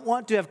you don't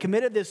want to have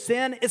committed this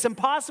sin, it's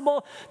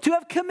impossible to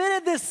have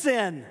committed this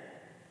sin.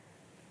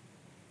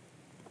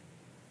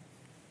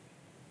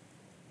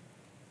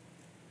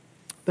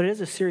 But it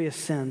is a serious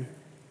sin.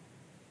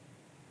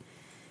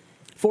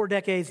 4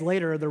 decades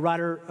later, the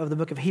writer of the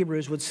book of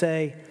Hebrews would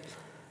say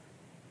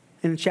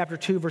in chapter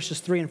 2, verses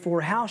 3 and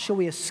 4, "How shall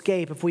we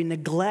escape if we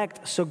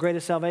neglect so great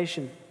a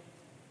salvation?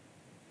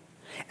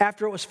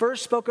 After it was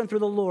first spoken through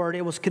the Lord,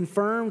 it was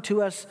confirmed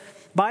to us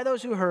by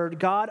those who heard,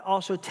 God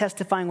also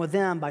testifying with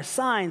them by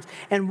signs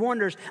and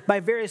wonders, by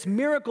various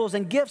miracles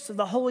and gifts of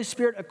the Holy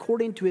Spirit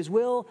according to his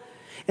will."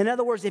 In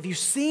other words, if you've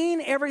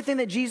seen everything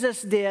that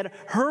Jesus did,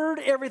 heard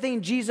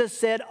everything Jesus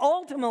said,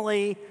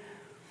 ultimately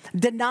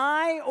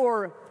deny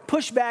or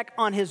push back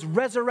on his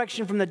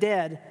resurrection from the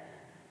dead,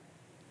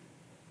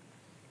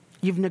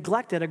 you've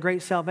neglected a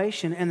great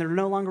salvation, and there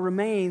no longer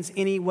remains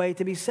any way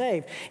to be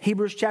saved.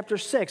 Hebrews chapter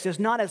 6 is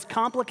not as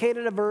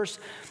complicated a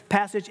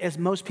passage as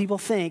most people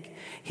think.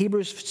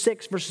 Hebrews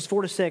 6, verses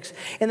 4 to 6.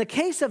 In the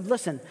case of,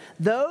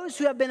 those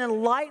who have been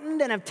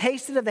enlightened and have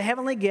tasted of the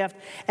heavenly gift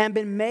and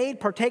been made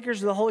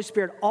partakers of the Holy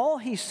Spirit, all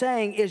he's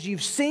saying is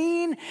you've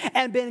seen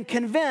and been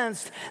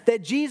convinced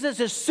that Jesus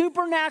is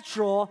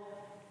supernatural,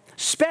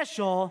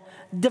 special,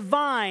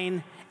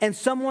 divine, and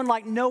someone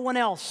like no one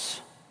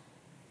else.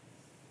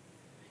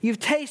 You've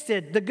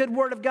tasted the good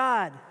word of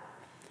God,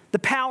 the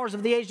powers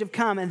of the age have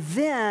come. And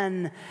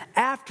then,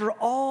 after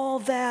all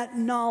that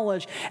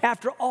knowledge,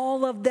 after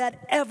all of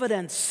that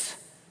evidence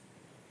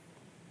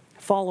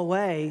fall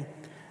away,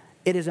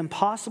 it is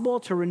impossible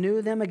to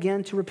renew them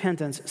again to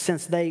repentance,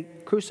 since they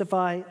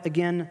crucify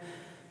again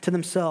to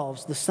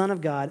themselves the Son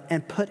of God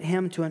and put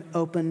him to an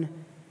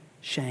open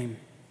shame.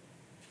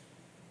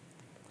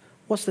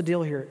 What's the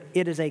deal here?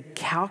 It is a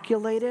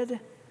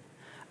calculated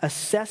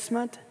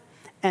assessment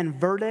and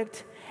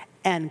verdict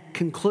and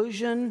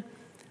conclusion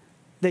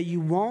that you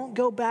won't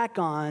go back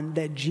on,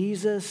 that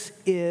Jesus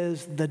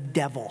is the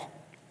devil.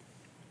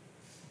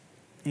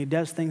 And he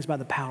does things by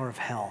the power of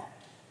hell.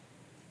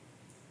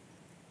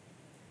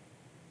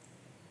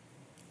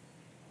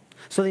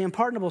 So the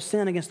unpardonable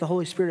sin against the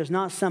Holy Spirit is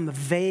not some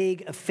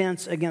vague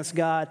offense against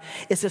God.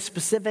 It's a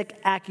specific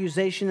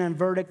accusation and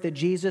verdict that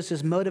Jesus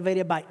is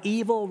motivated by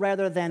evil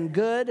rather than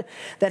good,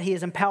 that he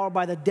is empowered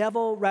by the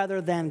devil rather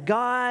than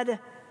God.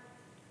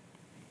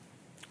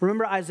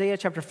 Remember Isaiah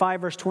chapter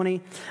 5, verse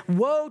 20?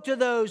 "Woe to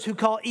those who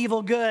call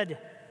evil good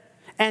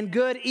and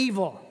good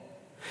evil,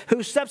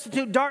 who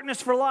substitute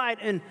darkness for light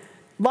and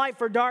light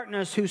for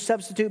darkness, who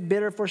substitute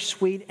bitter for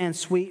sweet and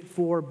sweet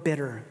for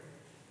bitter."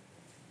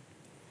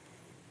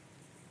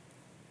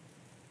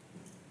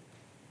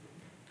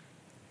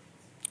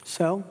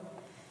 So,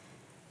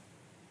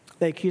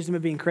 they accuse him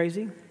of being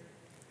crazy.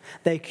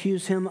 They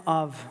accuse him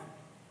of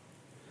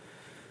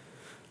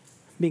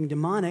being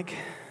demonic.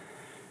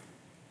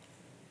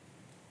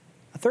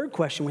 A third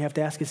question we have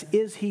to ask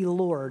is he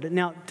Lord?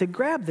 Now, to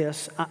grab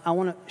this, I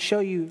want to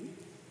show you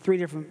 3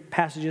 different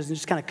passages and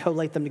just kind of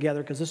collate them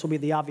together, because this will be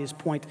the obvious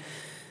point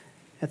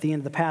at the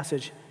end of the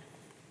passage.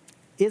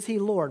 Is he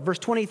Lord? Verse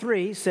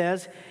 23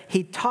 says,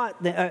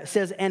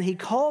 and he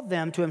called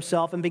them to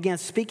himself and began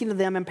speaking to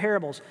them in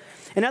parables.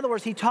 In other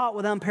words, he taught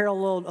with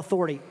unparalleled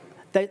authority.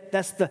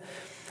 That's the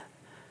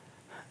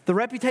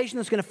reputation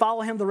that's going to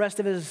follow him the rest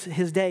of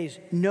his days.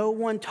 No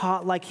one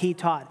taught like he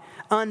taught.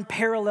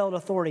 Unparalleled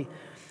authority.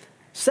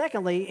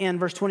 Secondly, in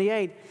verse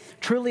 28,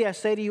 "Truly I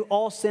say to you,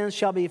 all sins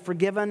shall be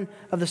forgiven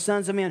of the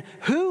sons of men."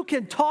 Who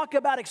can talk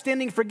about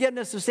extending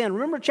forgiveness of sin?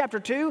 Remember chapter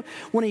 2,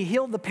 when he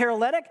healed the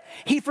paralytic?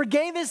 He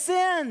forgave his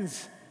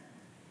sins.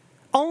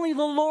 Only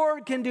the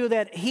Lord can do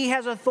that. He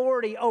has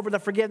authority over the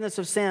forgiveness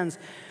of sins.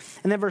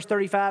 And then verse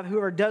 35,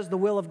 "Whoever does the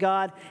will of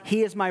God,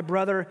 he is my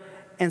brother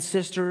and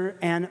sister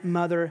and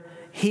mother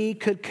he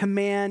could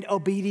command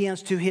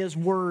obedience to his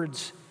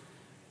words.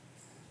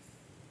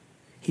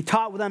 He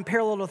taught with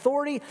unparalleled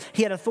authority.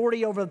 He had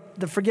authority over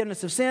the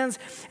forgiveness of sins,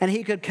 and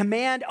he could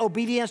command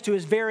obedience to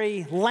his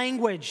very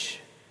language.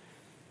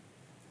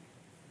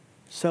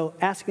 So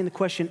asking the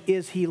question,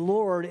 is he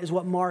Lord, is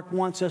what Mark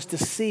wants us to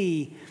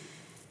see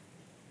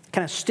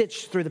kind of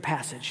stitched through the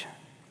passage.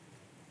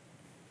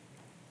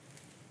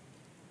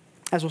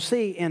 As we'll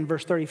see in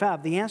verse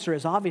 35, the answer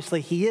is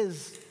obviously he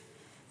is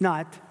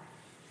not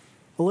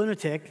a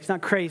lunatic. He's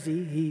not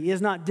crazy. He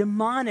is not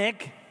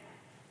demonic.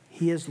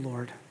 He is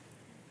Lord.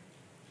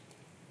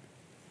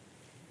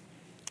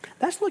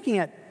 That's looking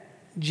at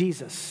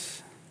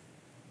Jesus.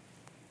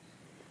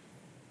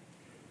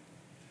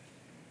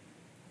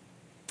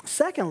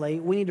 Secondly,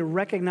 we need to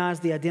recognize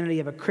the identity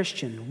of a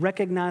Christian,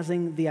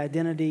 recognizing the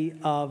identity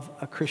of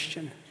a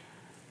Christian.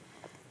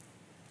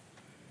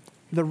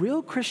 The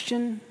real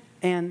Christian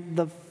and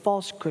the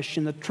false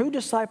Christian, the true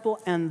disciple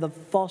and the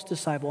false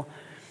disciple,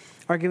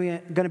 are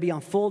going to be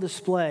on full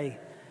display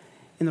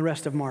in the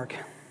rest of Mark.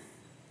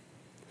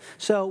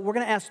 So we're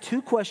going to ask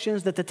two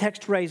questions that the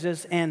text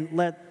raises and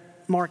let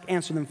Mark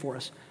answer them for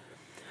us.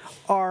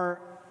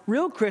 Are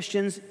real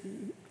Christians,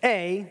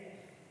 A,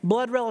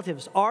 blood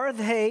relatives? Are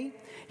they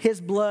his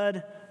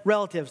blood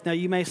relatives? Now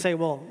you may say,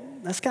 well,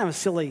 that's kind of a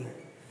silly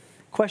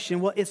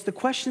question. Well, it's the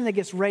question that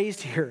gets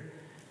raised here.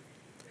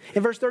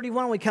 In verse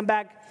 31, we come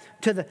back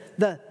to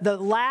the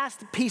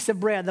last piece of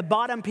bread, the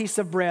bottom piece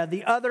of bread,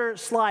 the other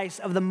slice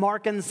of the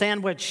Markan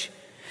sandwich.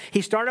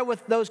 He started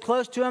with those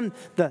close to him,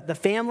 the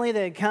family that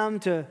had come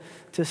to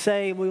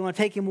say, we want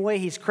to take him away.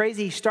 He's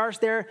crazy. He starts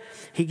there.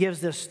 He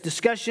gives this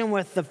discussion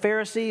with the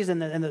Pharisees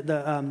and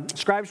the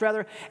scribes,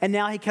 rather. And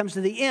now he comes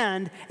to the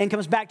end and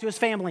comes back to his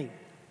family.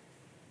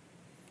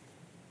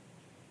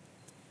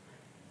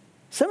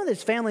 Some of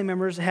his family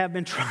members have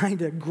been trying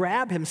to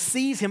grab him,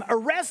 seize him,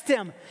 arrest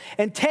him,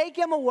 and take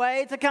him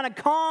away to kind of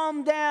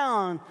calm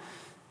down.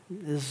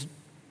 As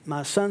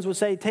my sons would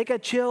say, take a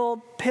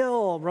chill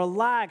pill,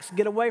 relax,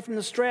 get away from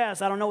the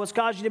stress. I don't know what's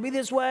caused you to be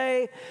this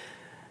way,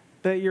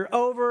 but you're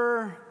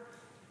over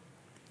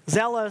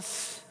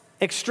zealous,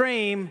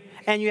 extreme,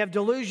 and you have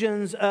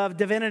delusions of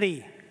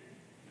divinity.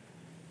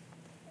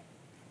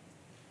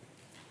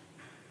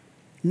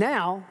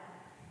 Now,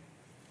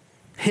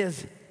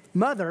 his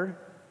mother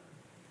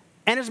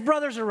and his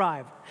brothers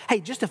arrive.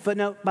 Hey, just a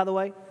footnote, by the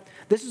way.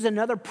 This is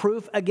another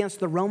proof against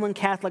the Roman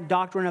Catholic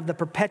doctrine of the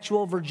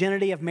perpetual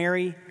virginity of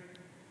Mary.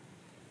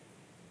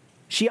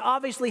 She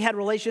obviously had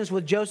relations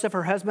with Joseph,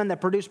 her husband,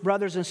 that produced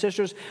brothers and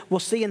sisters.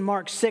 We'll see in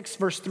Mark 6,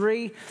 verse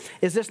 3.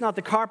 Is this not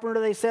the carpenter,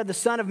 they said, the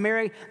son of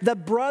Mary, the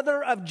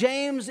brother of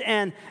James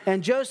and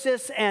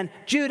Joseph and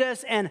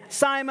Judas and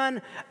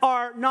Simon?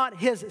 Are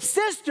not his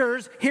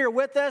sisters here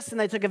with us? And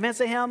they took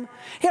offense at him.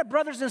 He had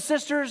brothers and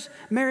sisters.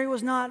 Mary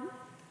was not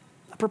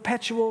a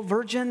perpetual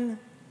virgin.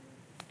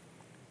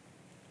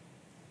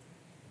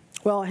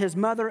 Well, his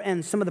mother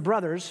and some of the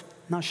brothers,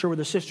 not sure where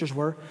the sisters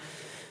were,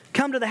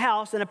 come to the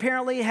house and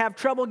apparently have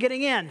trouble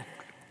getting in.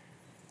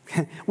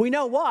 We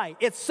know why.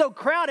 It's so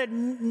crowded,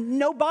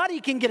 nobody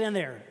can get in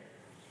there.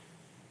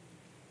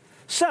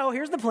 So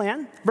here's the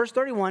plan, verse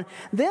 31.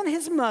 Then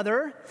his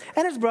mother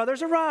and his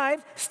brothers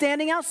arrived,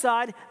 standing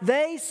outside.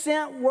 They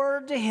sent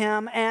word to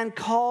him and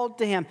called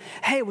to him.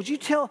 Hey, would you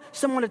tell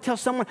someone to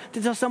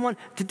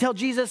tell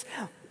Jesus,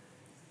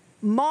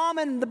 Mom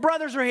and the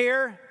brothers are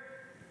here.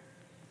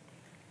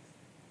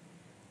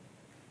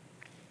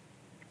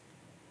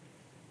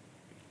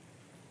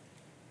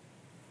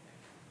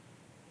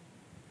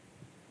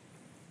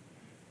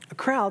 A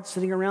crowd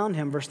sitting around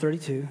him, verse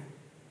 32.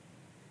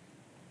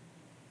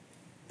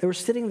 They were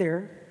sitting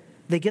there,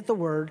 they get the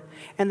word,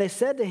 and they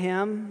said to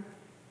him,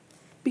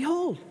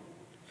 behold.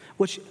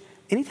 Which,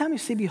 anytime you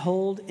see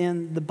behold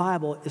in the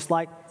Bible, it's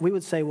like we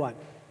would say what?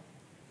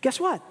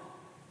 Guess what?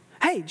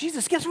 Hey,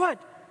 Jesus, guess what?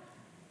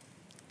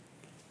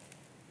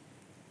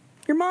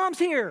 Your mom's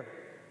here.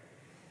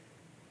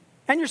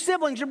 And your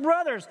siblings, your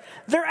brothers,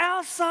 they're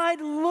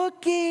outside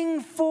looking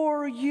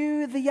for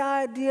you. The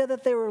idea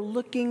that they were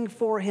looking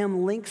for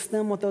him links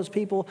them with those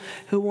people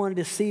who wanted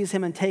to seize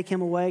him and take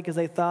him away because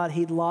they thought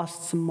he'd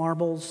lost some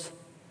marbles.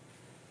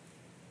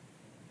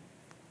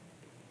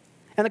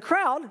 And the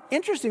crowd,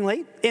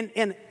 interestingly,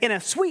 in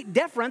a sweet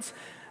deference,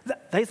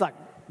 they's like,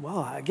 well,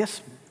 I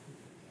guess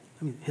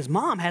his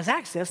mom has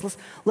access.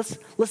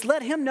 Let's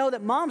let him know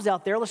that mom's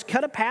out there. Let's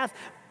cut a path,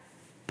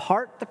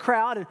 part the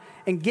crowd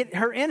and get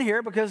her in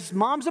here because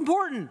mom's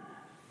important.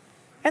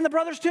 And the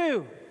brothers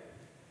too.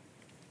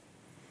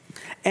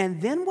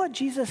 And then what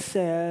Jesus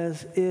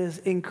says is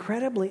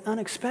incredibly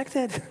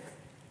unexpected.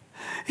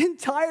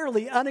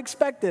 Entirely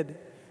unexpected.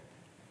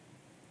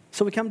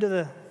 So we come to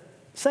the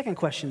second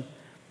question.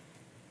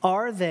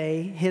 Are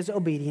they his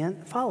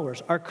obedient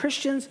followers? Are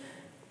Christians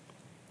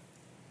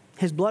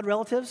his blood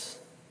relatives?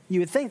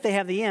 You would think they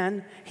have the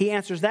end. He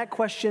answers that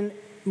question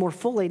more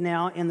fully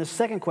now in the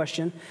second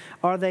question.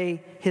 Are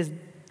they his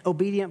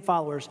obedient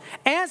followers?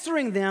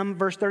 Answering them,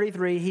 verse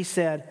 33, he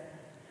said,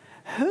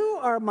 who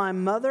are my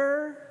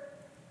mother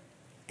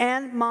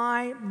and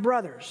my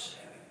brothers?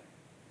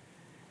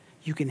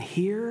 You can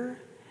hear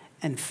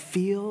and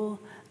feel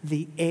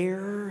the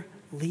air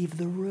leave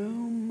the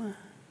room.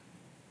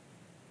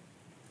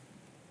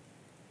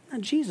 Now,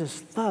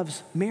 Jesus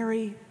loves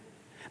Mary.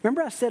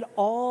 Remember I said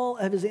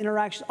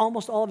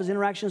almost all of his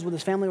interactions with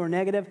his family were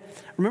negative?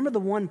 Remember the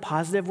one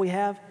positive we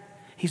have?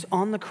 He's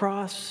on the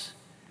cross.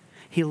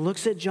 He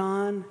looks at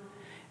John,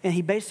 and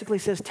he basically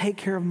says, take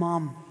care of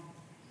mom.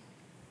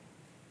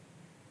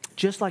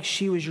 Just like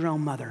she was your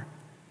own mother.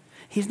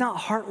 He's not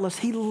heartless.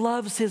 He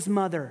loves his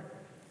mother.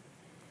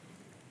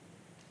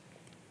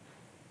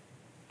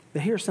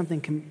 But here's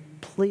something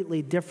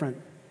completely different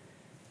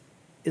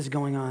is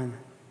going on.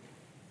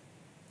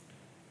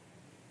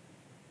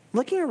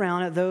 Looking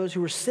around at those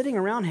who were sitting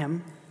around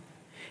him,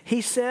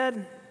 he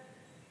said,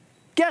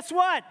 guess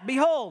what?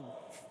 Behold,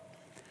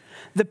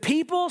 the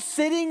people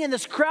sitting in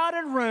this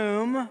crowded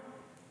room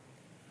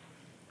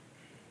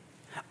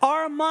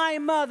are my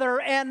mother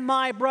and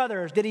my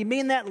brothers. Did he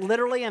mean that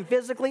literally and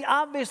physically?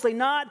 Obviously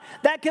not.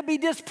 That could be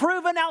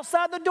disproven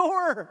outside the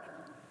door.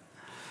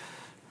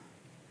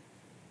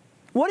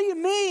 What do you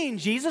mean,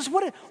 Jesus?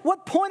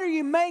 What point are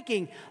you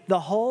making? The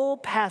whole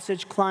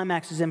passage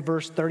climaxes in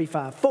verse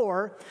 35.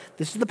 For,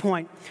 this is the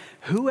point,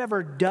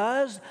 whoever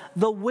does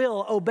the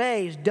will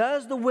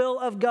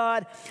of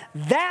God,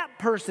 that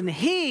person,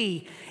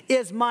 he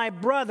is my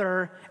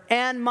brother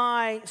and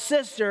my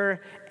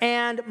sister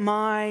and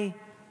my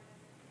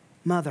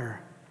mother.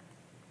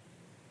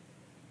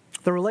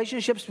 The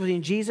relationships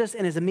between Jesus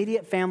and his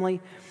immediate family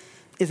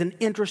is an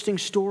interesting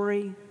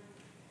story.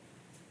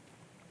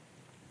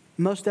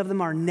 Most of them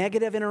are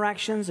negative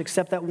interactions,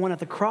 except that one at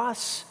the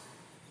cross.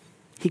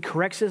 He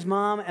corrects his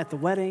mom at the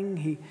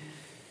wedding.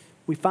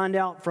 We find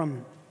out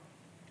from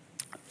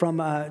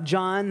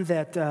John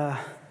that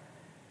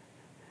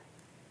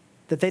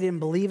they didn't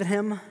believe in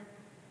him,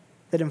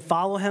 they didn't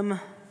follow him.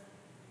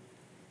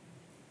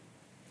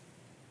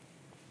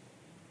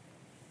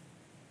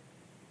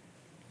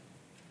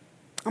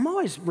 I'm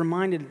always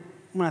reminded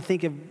when I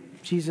think of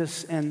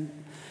Jesus and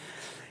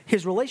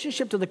his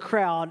relationship to the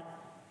crowd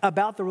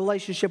about the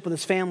relationship with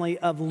his family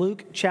of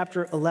Luke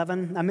chapter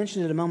 11. I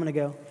mentioned it a moment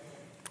ago.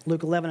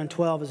 Luke 11 and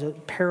 12 is a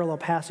parallel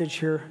passage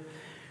here.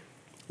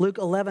 Luke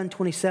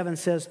 11:27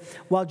 says,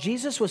 while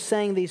Jesus was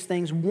saying these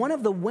things, one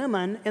of the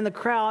women in the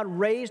crowd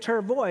raised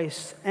her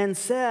voice and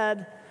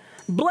said,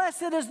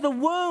 blessed is the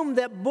womb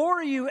that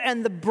bore you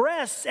and the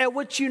breasts at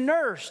which you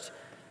nursed.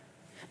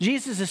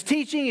 Jesus is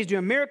teaching, he's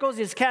doing miracles,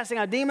 he's casting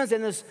out demons,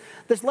 and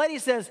this lady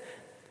says,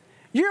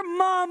 your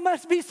mom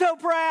must be so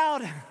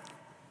proud.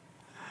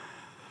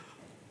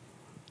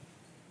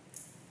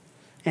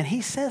 And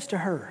he says to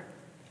her,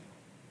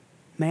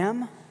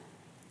 ma'am,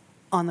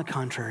 on the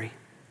contrary,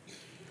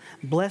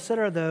 blessed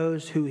are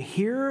those who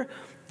hear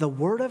the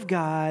word of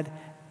God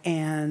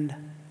and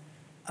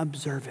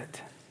observe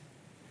it.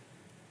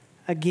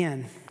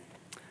 Again,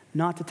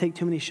 not to take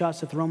too many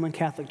shots at the Roman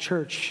Catholic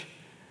Church,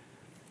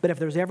 but if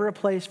there's ever a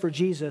place for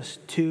Jesus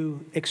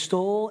to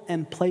extol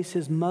and place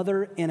his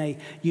mother in a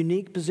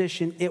unique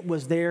position, it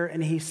was there.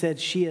 And he said,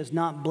 she is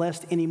not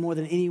blessed any more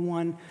than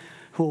anyone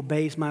who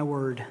obeys my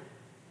word.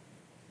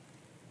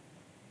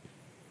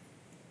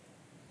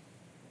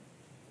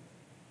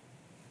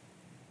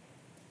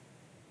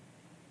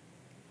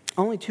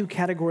 Only two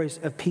categories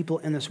of people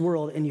in this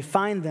world, and you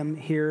find them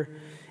here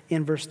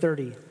in verse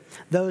 30.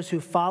 Those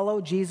who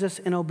follow Jesus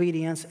in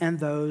obedience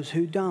and those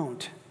who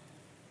don't.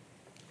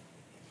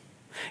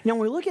 You know,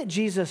 when we look at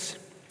Jesus'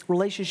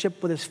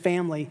 relationship with his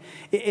family,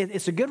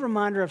 it's a good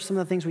reminder of some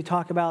of the things we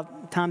talk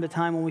about time to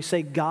time when we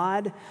say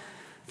God.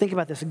 Think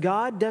about this.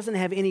 God doesn't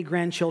have any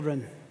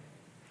grandchildren.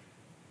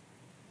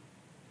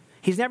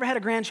 He's never had a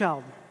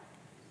grandchild.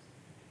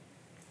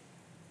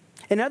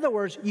 In other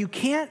words, you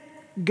can't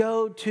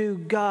go to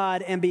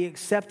God and be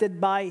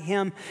accepted by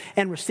him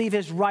and receive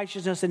his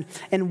righteousness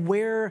and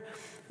wear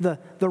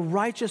the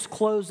righteous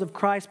clothes of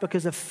Christ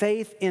because of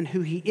faith in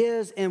who he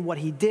is and what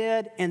he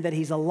did and that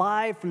he's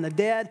alive from the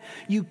dead.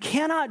 You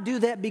cannot do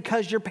that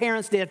because your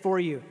parents did for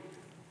you.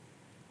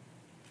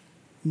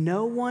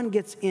 No one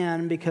gets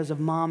in because of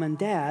mom and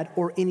dad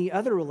or any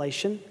other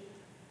relation.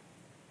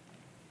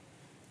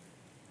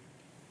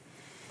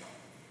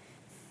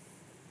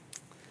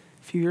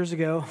 A few years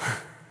ago,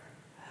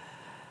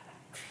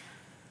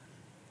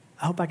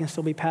 I hope I can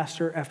still be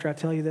pastor after I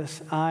tell you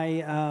this.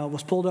 I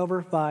was pulled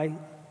over by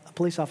a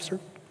police officer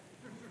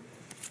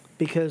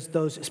because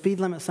those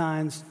speed limit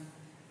signs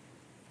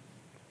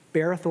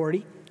bear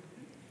authority.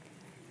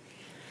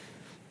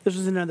 This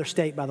was in another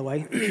state, by the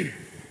way. I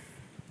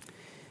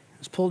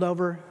was pulled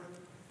over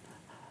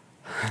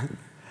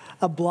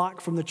a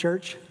block from the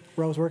church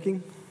where I was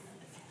working.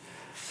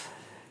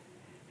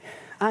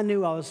 I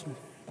knew I was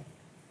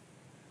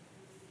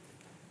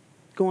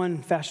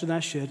going faster than I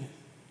should.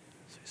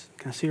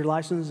 Can I see your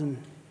license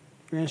and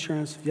your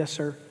insurance? Yes,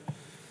 sir.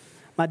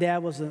 My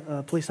dad was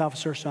a police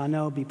officer, so I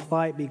know be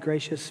polite, be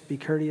gracious, be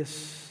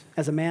courteous.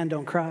 As a man,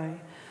 don't cry.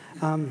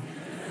 And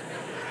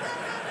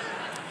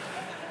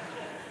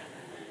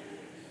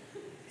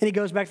he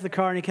goes back to the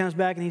car and he comes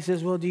back and he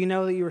says, well, do you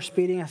know that you were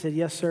speeding? I said,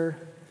 yes, sir.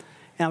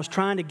 And I was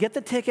trying to get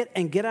the ticket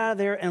and get out of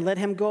there and let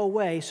him go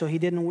away so he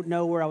didn't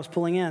know where I was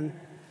pulling in.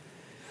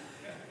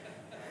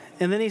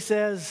 And then he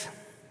says,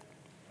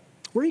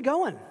 "Where are you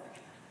going?"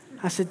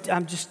 I said,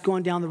 "I'm just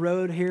going down the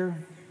road here."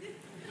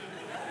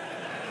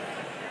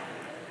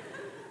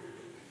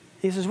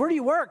 He says, "Where do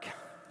you work?"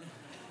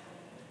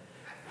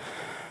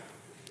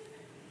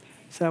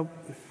 So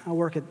I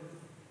work at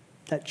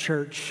that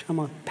church. I'm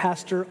a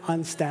pastor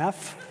on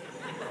staff.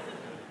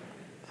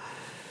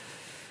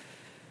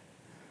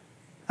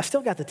 I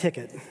still got the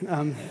ticket.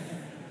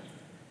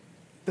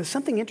 But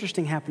something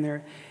interesting happened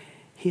there.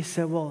 He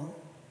said, "Well,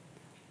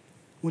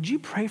 would you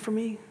pray for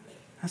me?"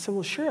 I said,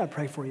 "Well, sure, I'd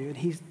pray for you." And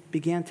he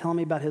began telling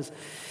me about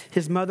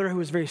his mother, who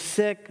was very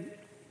sick,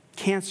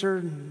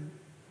 cancer,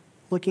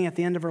 looking at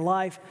the end of her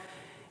life.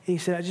 And he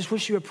said, "I just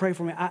wish you would pray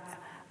for me.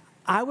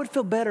 I would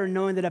feel better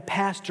knowing that a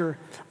pastor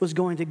was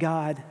going to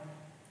God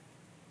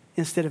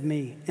instead of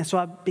me." And so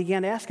I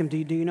began to ask him, do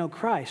you know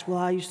Christ? "Well,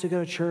 I used to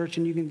go to church,"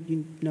 and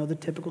you know the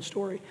typical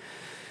story.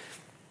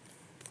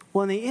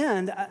 Well, in the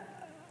end,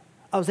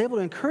 I was able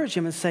to encourage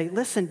him and say,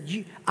 "Listen,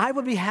 I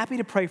would be happy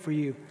to pray for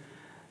you,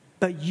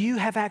 but you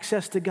have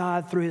access to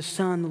God through his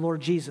son, the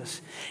Lord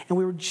Jesus." And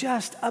we were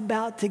just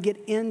about to get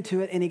into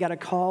it, and he got a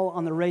call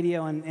on the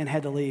radio and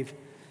had to leave.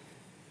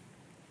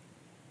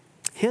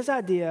 His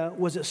idea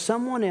was that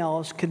someone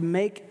else could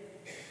make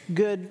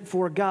good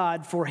for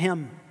God for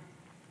him.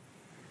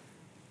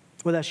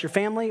 Whether that's your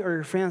family or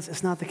your friends,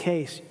 it's not the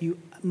case. You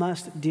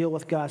must deal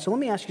with God. So let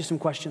me ask you some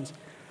questions.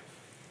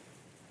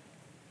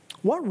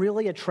 What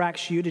really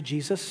attracts you to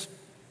Jesus?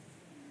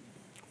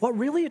 What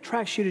really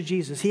attracts you to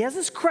Jesus? He has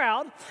this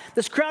crowd.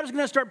 This crowd is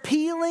going to start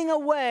peeling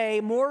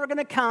away. More are going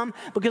to come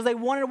because they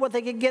wanted what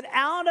they could get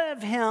out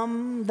of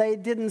him. They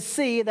didn't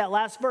see that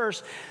last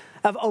verse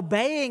of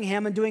obeying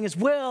him and doing his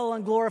will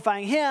and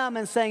glorifying him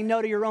and saying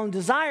no to your own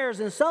desires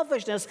and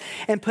selfishness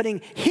and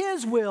putting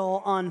his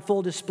will on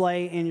full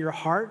display in your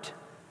heart.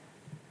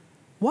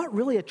 What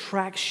really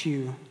attracts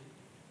you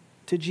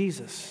to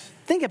Jesus?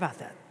 Think about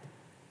that.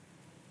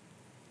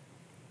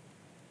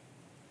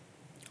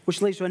 Which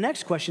leads to the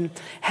next question.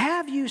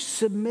 Have you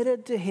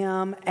submitted to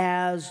him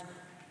as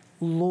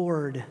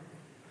Lord?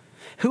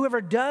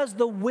 Whoever does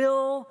the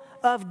will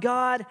of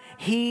God,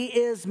 he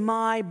is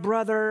my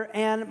brother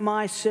and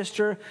my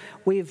sister.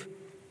 We've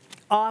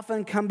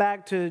often come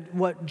back to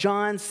what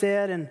John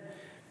said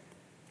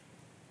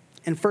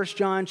in 1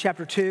 John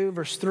chapter 2,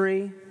 verse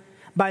 3.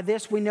 "By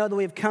this we know that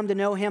we have come to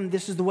know him."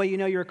 This is the way you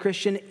know you're a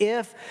Christian.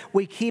 "If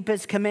we keep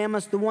his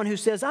commandments, the one who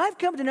says, 'I've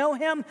come to know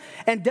him,'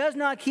 and does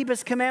not keep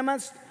his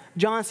commandments,"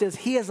 John says,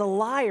 "he is a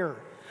liar.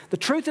 The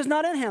truth is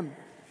not in him.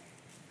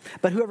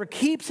 But whoever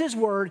keeps his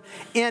word,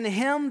 in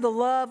him the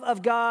love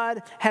of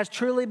God has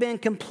truly been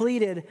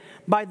completed.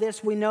 By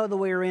this we know that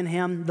we are in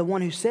him. The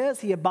one who says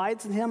he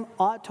abides in him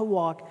ought to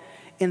walk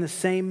in the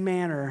same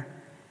manner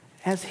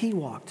as he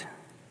walked."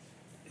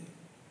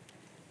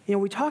 You know,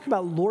 we talk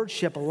about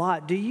lordship a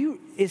lot.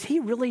 Is he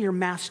really your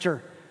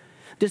master?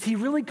 Does he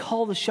really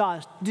call the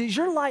shots? Is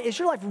your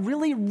life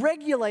really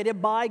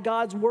regulated by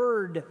God's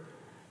word?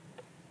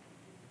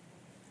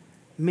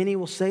 Many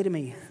will say to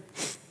me,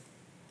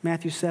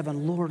 Matthew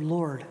 7, "Lord,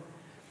 Lord."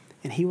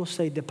 And he will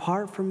say,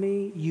 "Depart from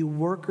me, you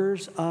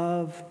workers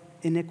of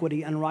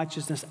iniquity,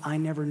 unrighteousness. I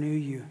never knew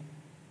you."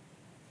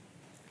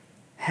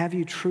 Have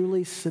you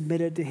truly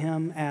submitted to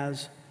him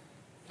as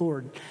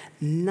Lord?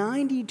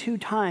 92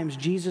 times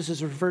Jesus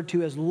is referred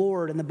to as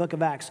Lord in the book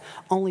of Acts,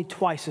 only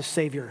twice as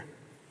Savior.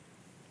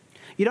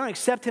 You don't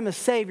accept him as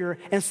Savior,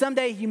 and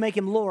someday you make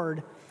him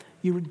Lord.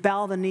 You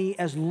bow the knee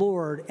as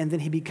Lord, and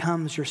then he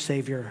becomes your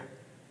Savior.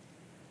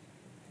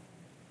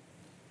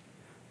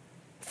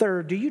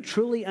 Third, do you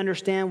truly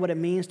understand what it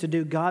means to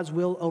do God's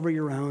will over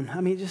your own? I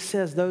mean, it just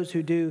says those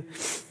who do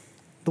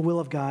the will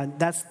of God.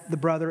 That's the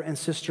brother and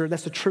sister.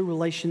 That's the true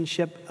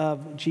relationship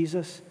of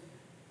Jesus.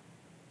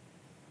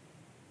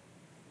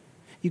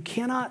 You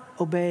cannot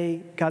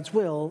obey God's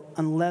will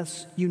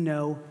unless you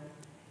know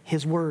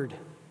his word.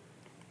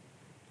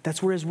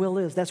 That's where his will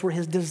is. That's where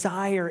his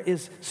desire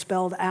is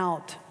spelled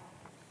out.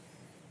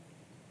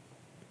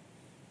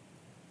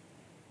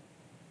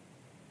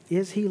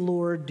 Is he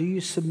Lord? Do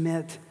you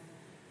submit?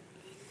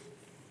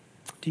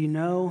 Do you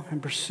know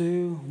and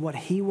pursue what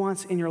he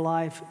wants in your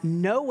life,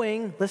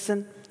 knowing,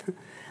 listen,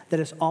 that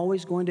it's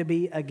always going to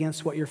be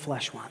against what your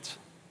flesh wants?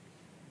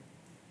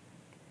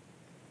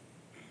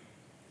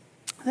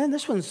 And then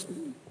this one's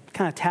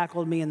kind of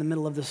tackled me in the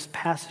middle of this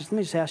passage. Let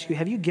me just ask you,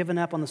 have you given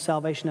up on the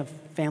salvation of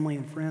family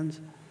and friends?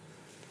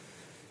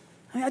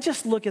 I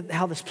just look at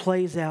how this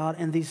plays out,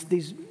 and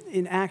these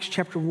in Acts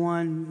chapter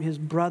 1, his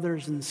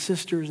brothers and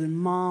sisters and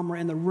mom are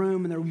in the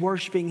room, and they're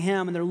worshiping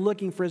him, and they're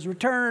looking for his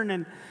return,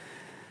 and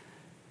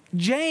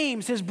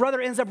James, his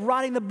brother, ends up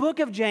writing the book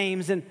of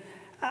James. And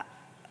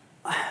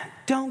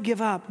don't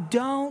give up.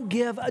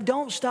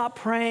 Don't stop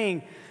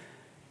praying.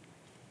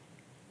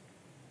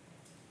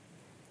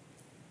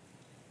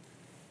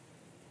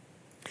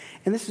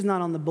 And this is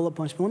not on the bullet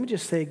points, but let me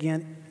just say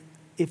again,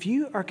 if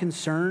you are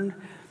concerned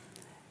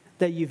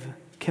that you've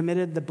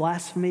committed the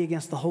blasphemy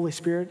against the Holy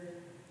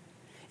Spirit,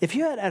 If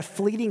you had a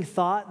fleeting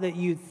thought that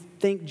you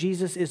think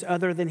Jesus is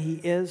other than he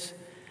is,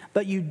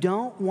 but you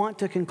don't want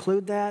to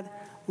conclude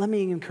that, let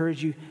me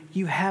encourage you,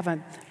 you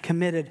haven't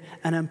committed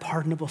an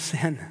unpardonable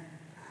sin.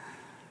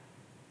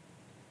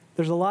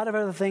 There's a lot of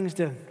other things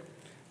to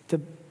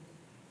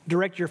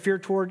direct your fear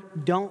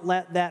toward. Don't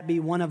let that be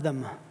one of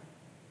them.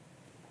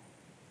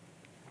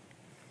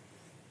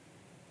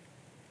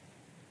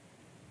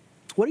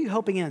 What are you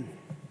hoping in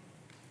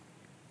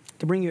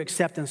to bring you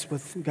acceptance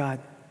with God?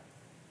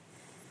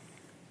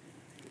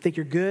 Think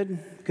you're good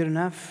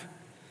enough?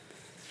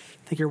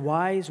 Think you're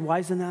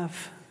wise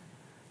enough?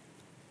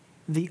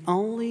 The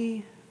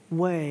only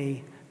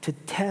way to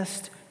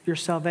test your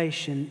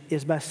salvation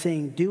is by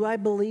saying, do I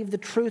believe the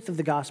truth of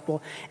the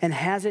gospel, and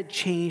has it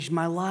changed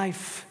my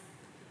life?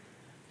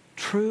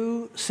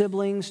 True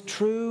siblings,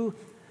 true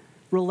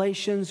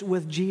relations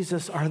with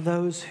Jesus are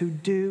those who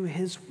do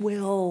his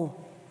will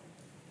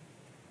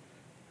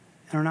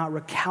and are not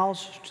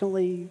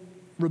recalcitrantly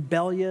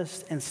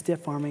rebellious and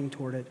stiff-arming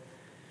toward it.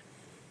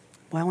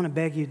 Well, I want to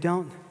beg you,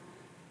 don't.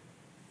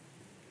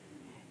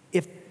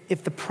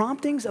 If the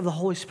promptings of the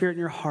Holy Spirit in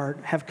your heart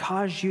have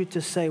caused you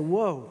to say,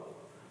 whoa,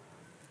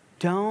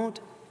 don't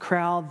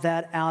crowd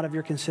that out of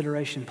your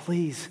consideration,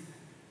 please.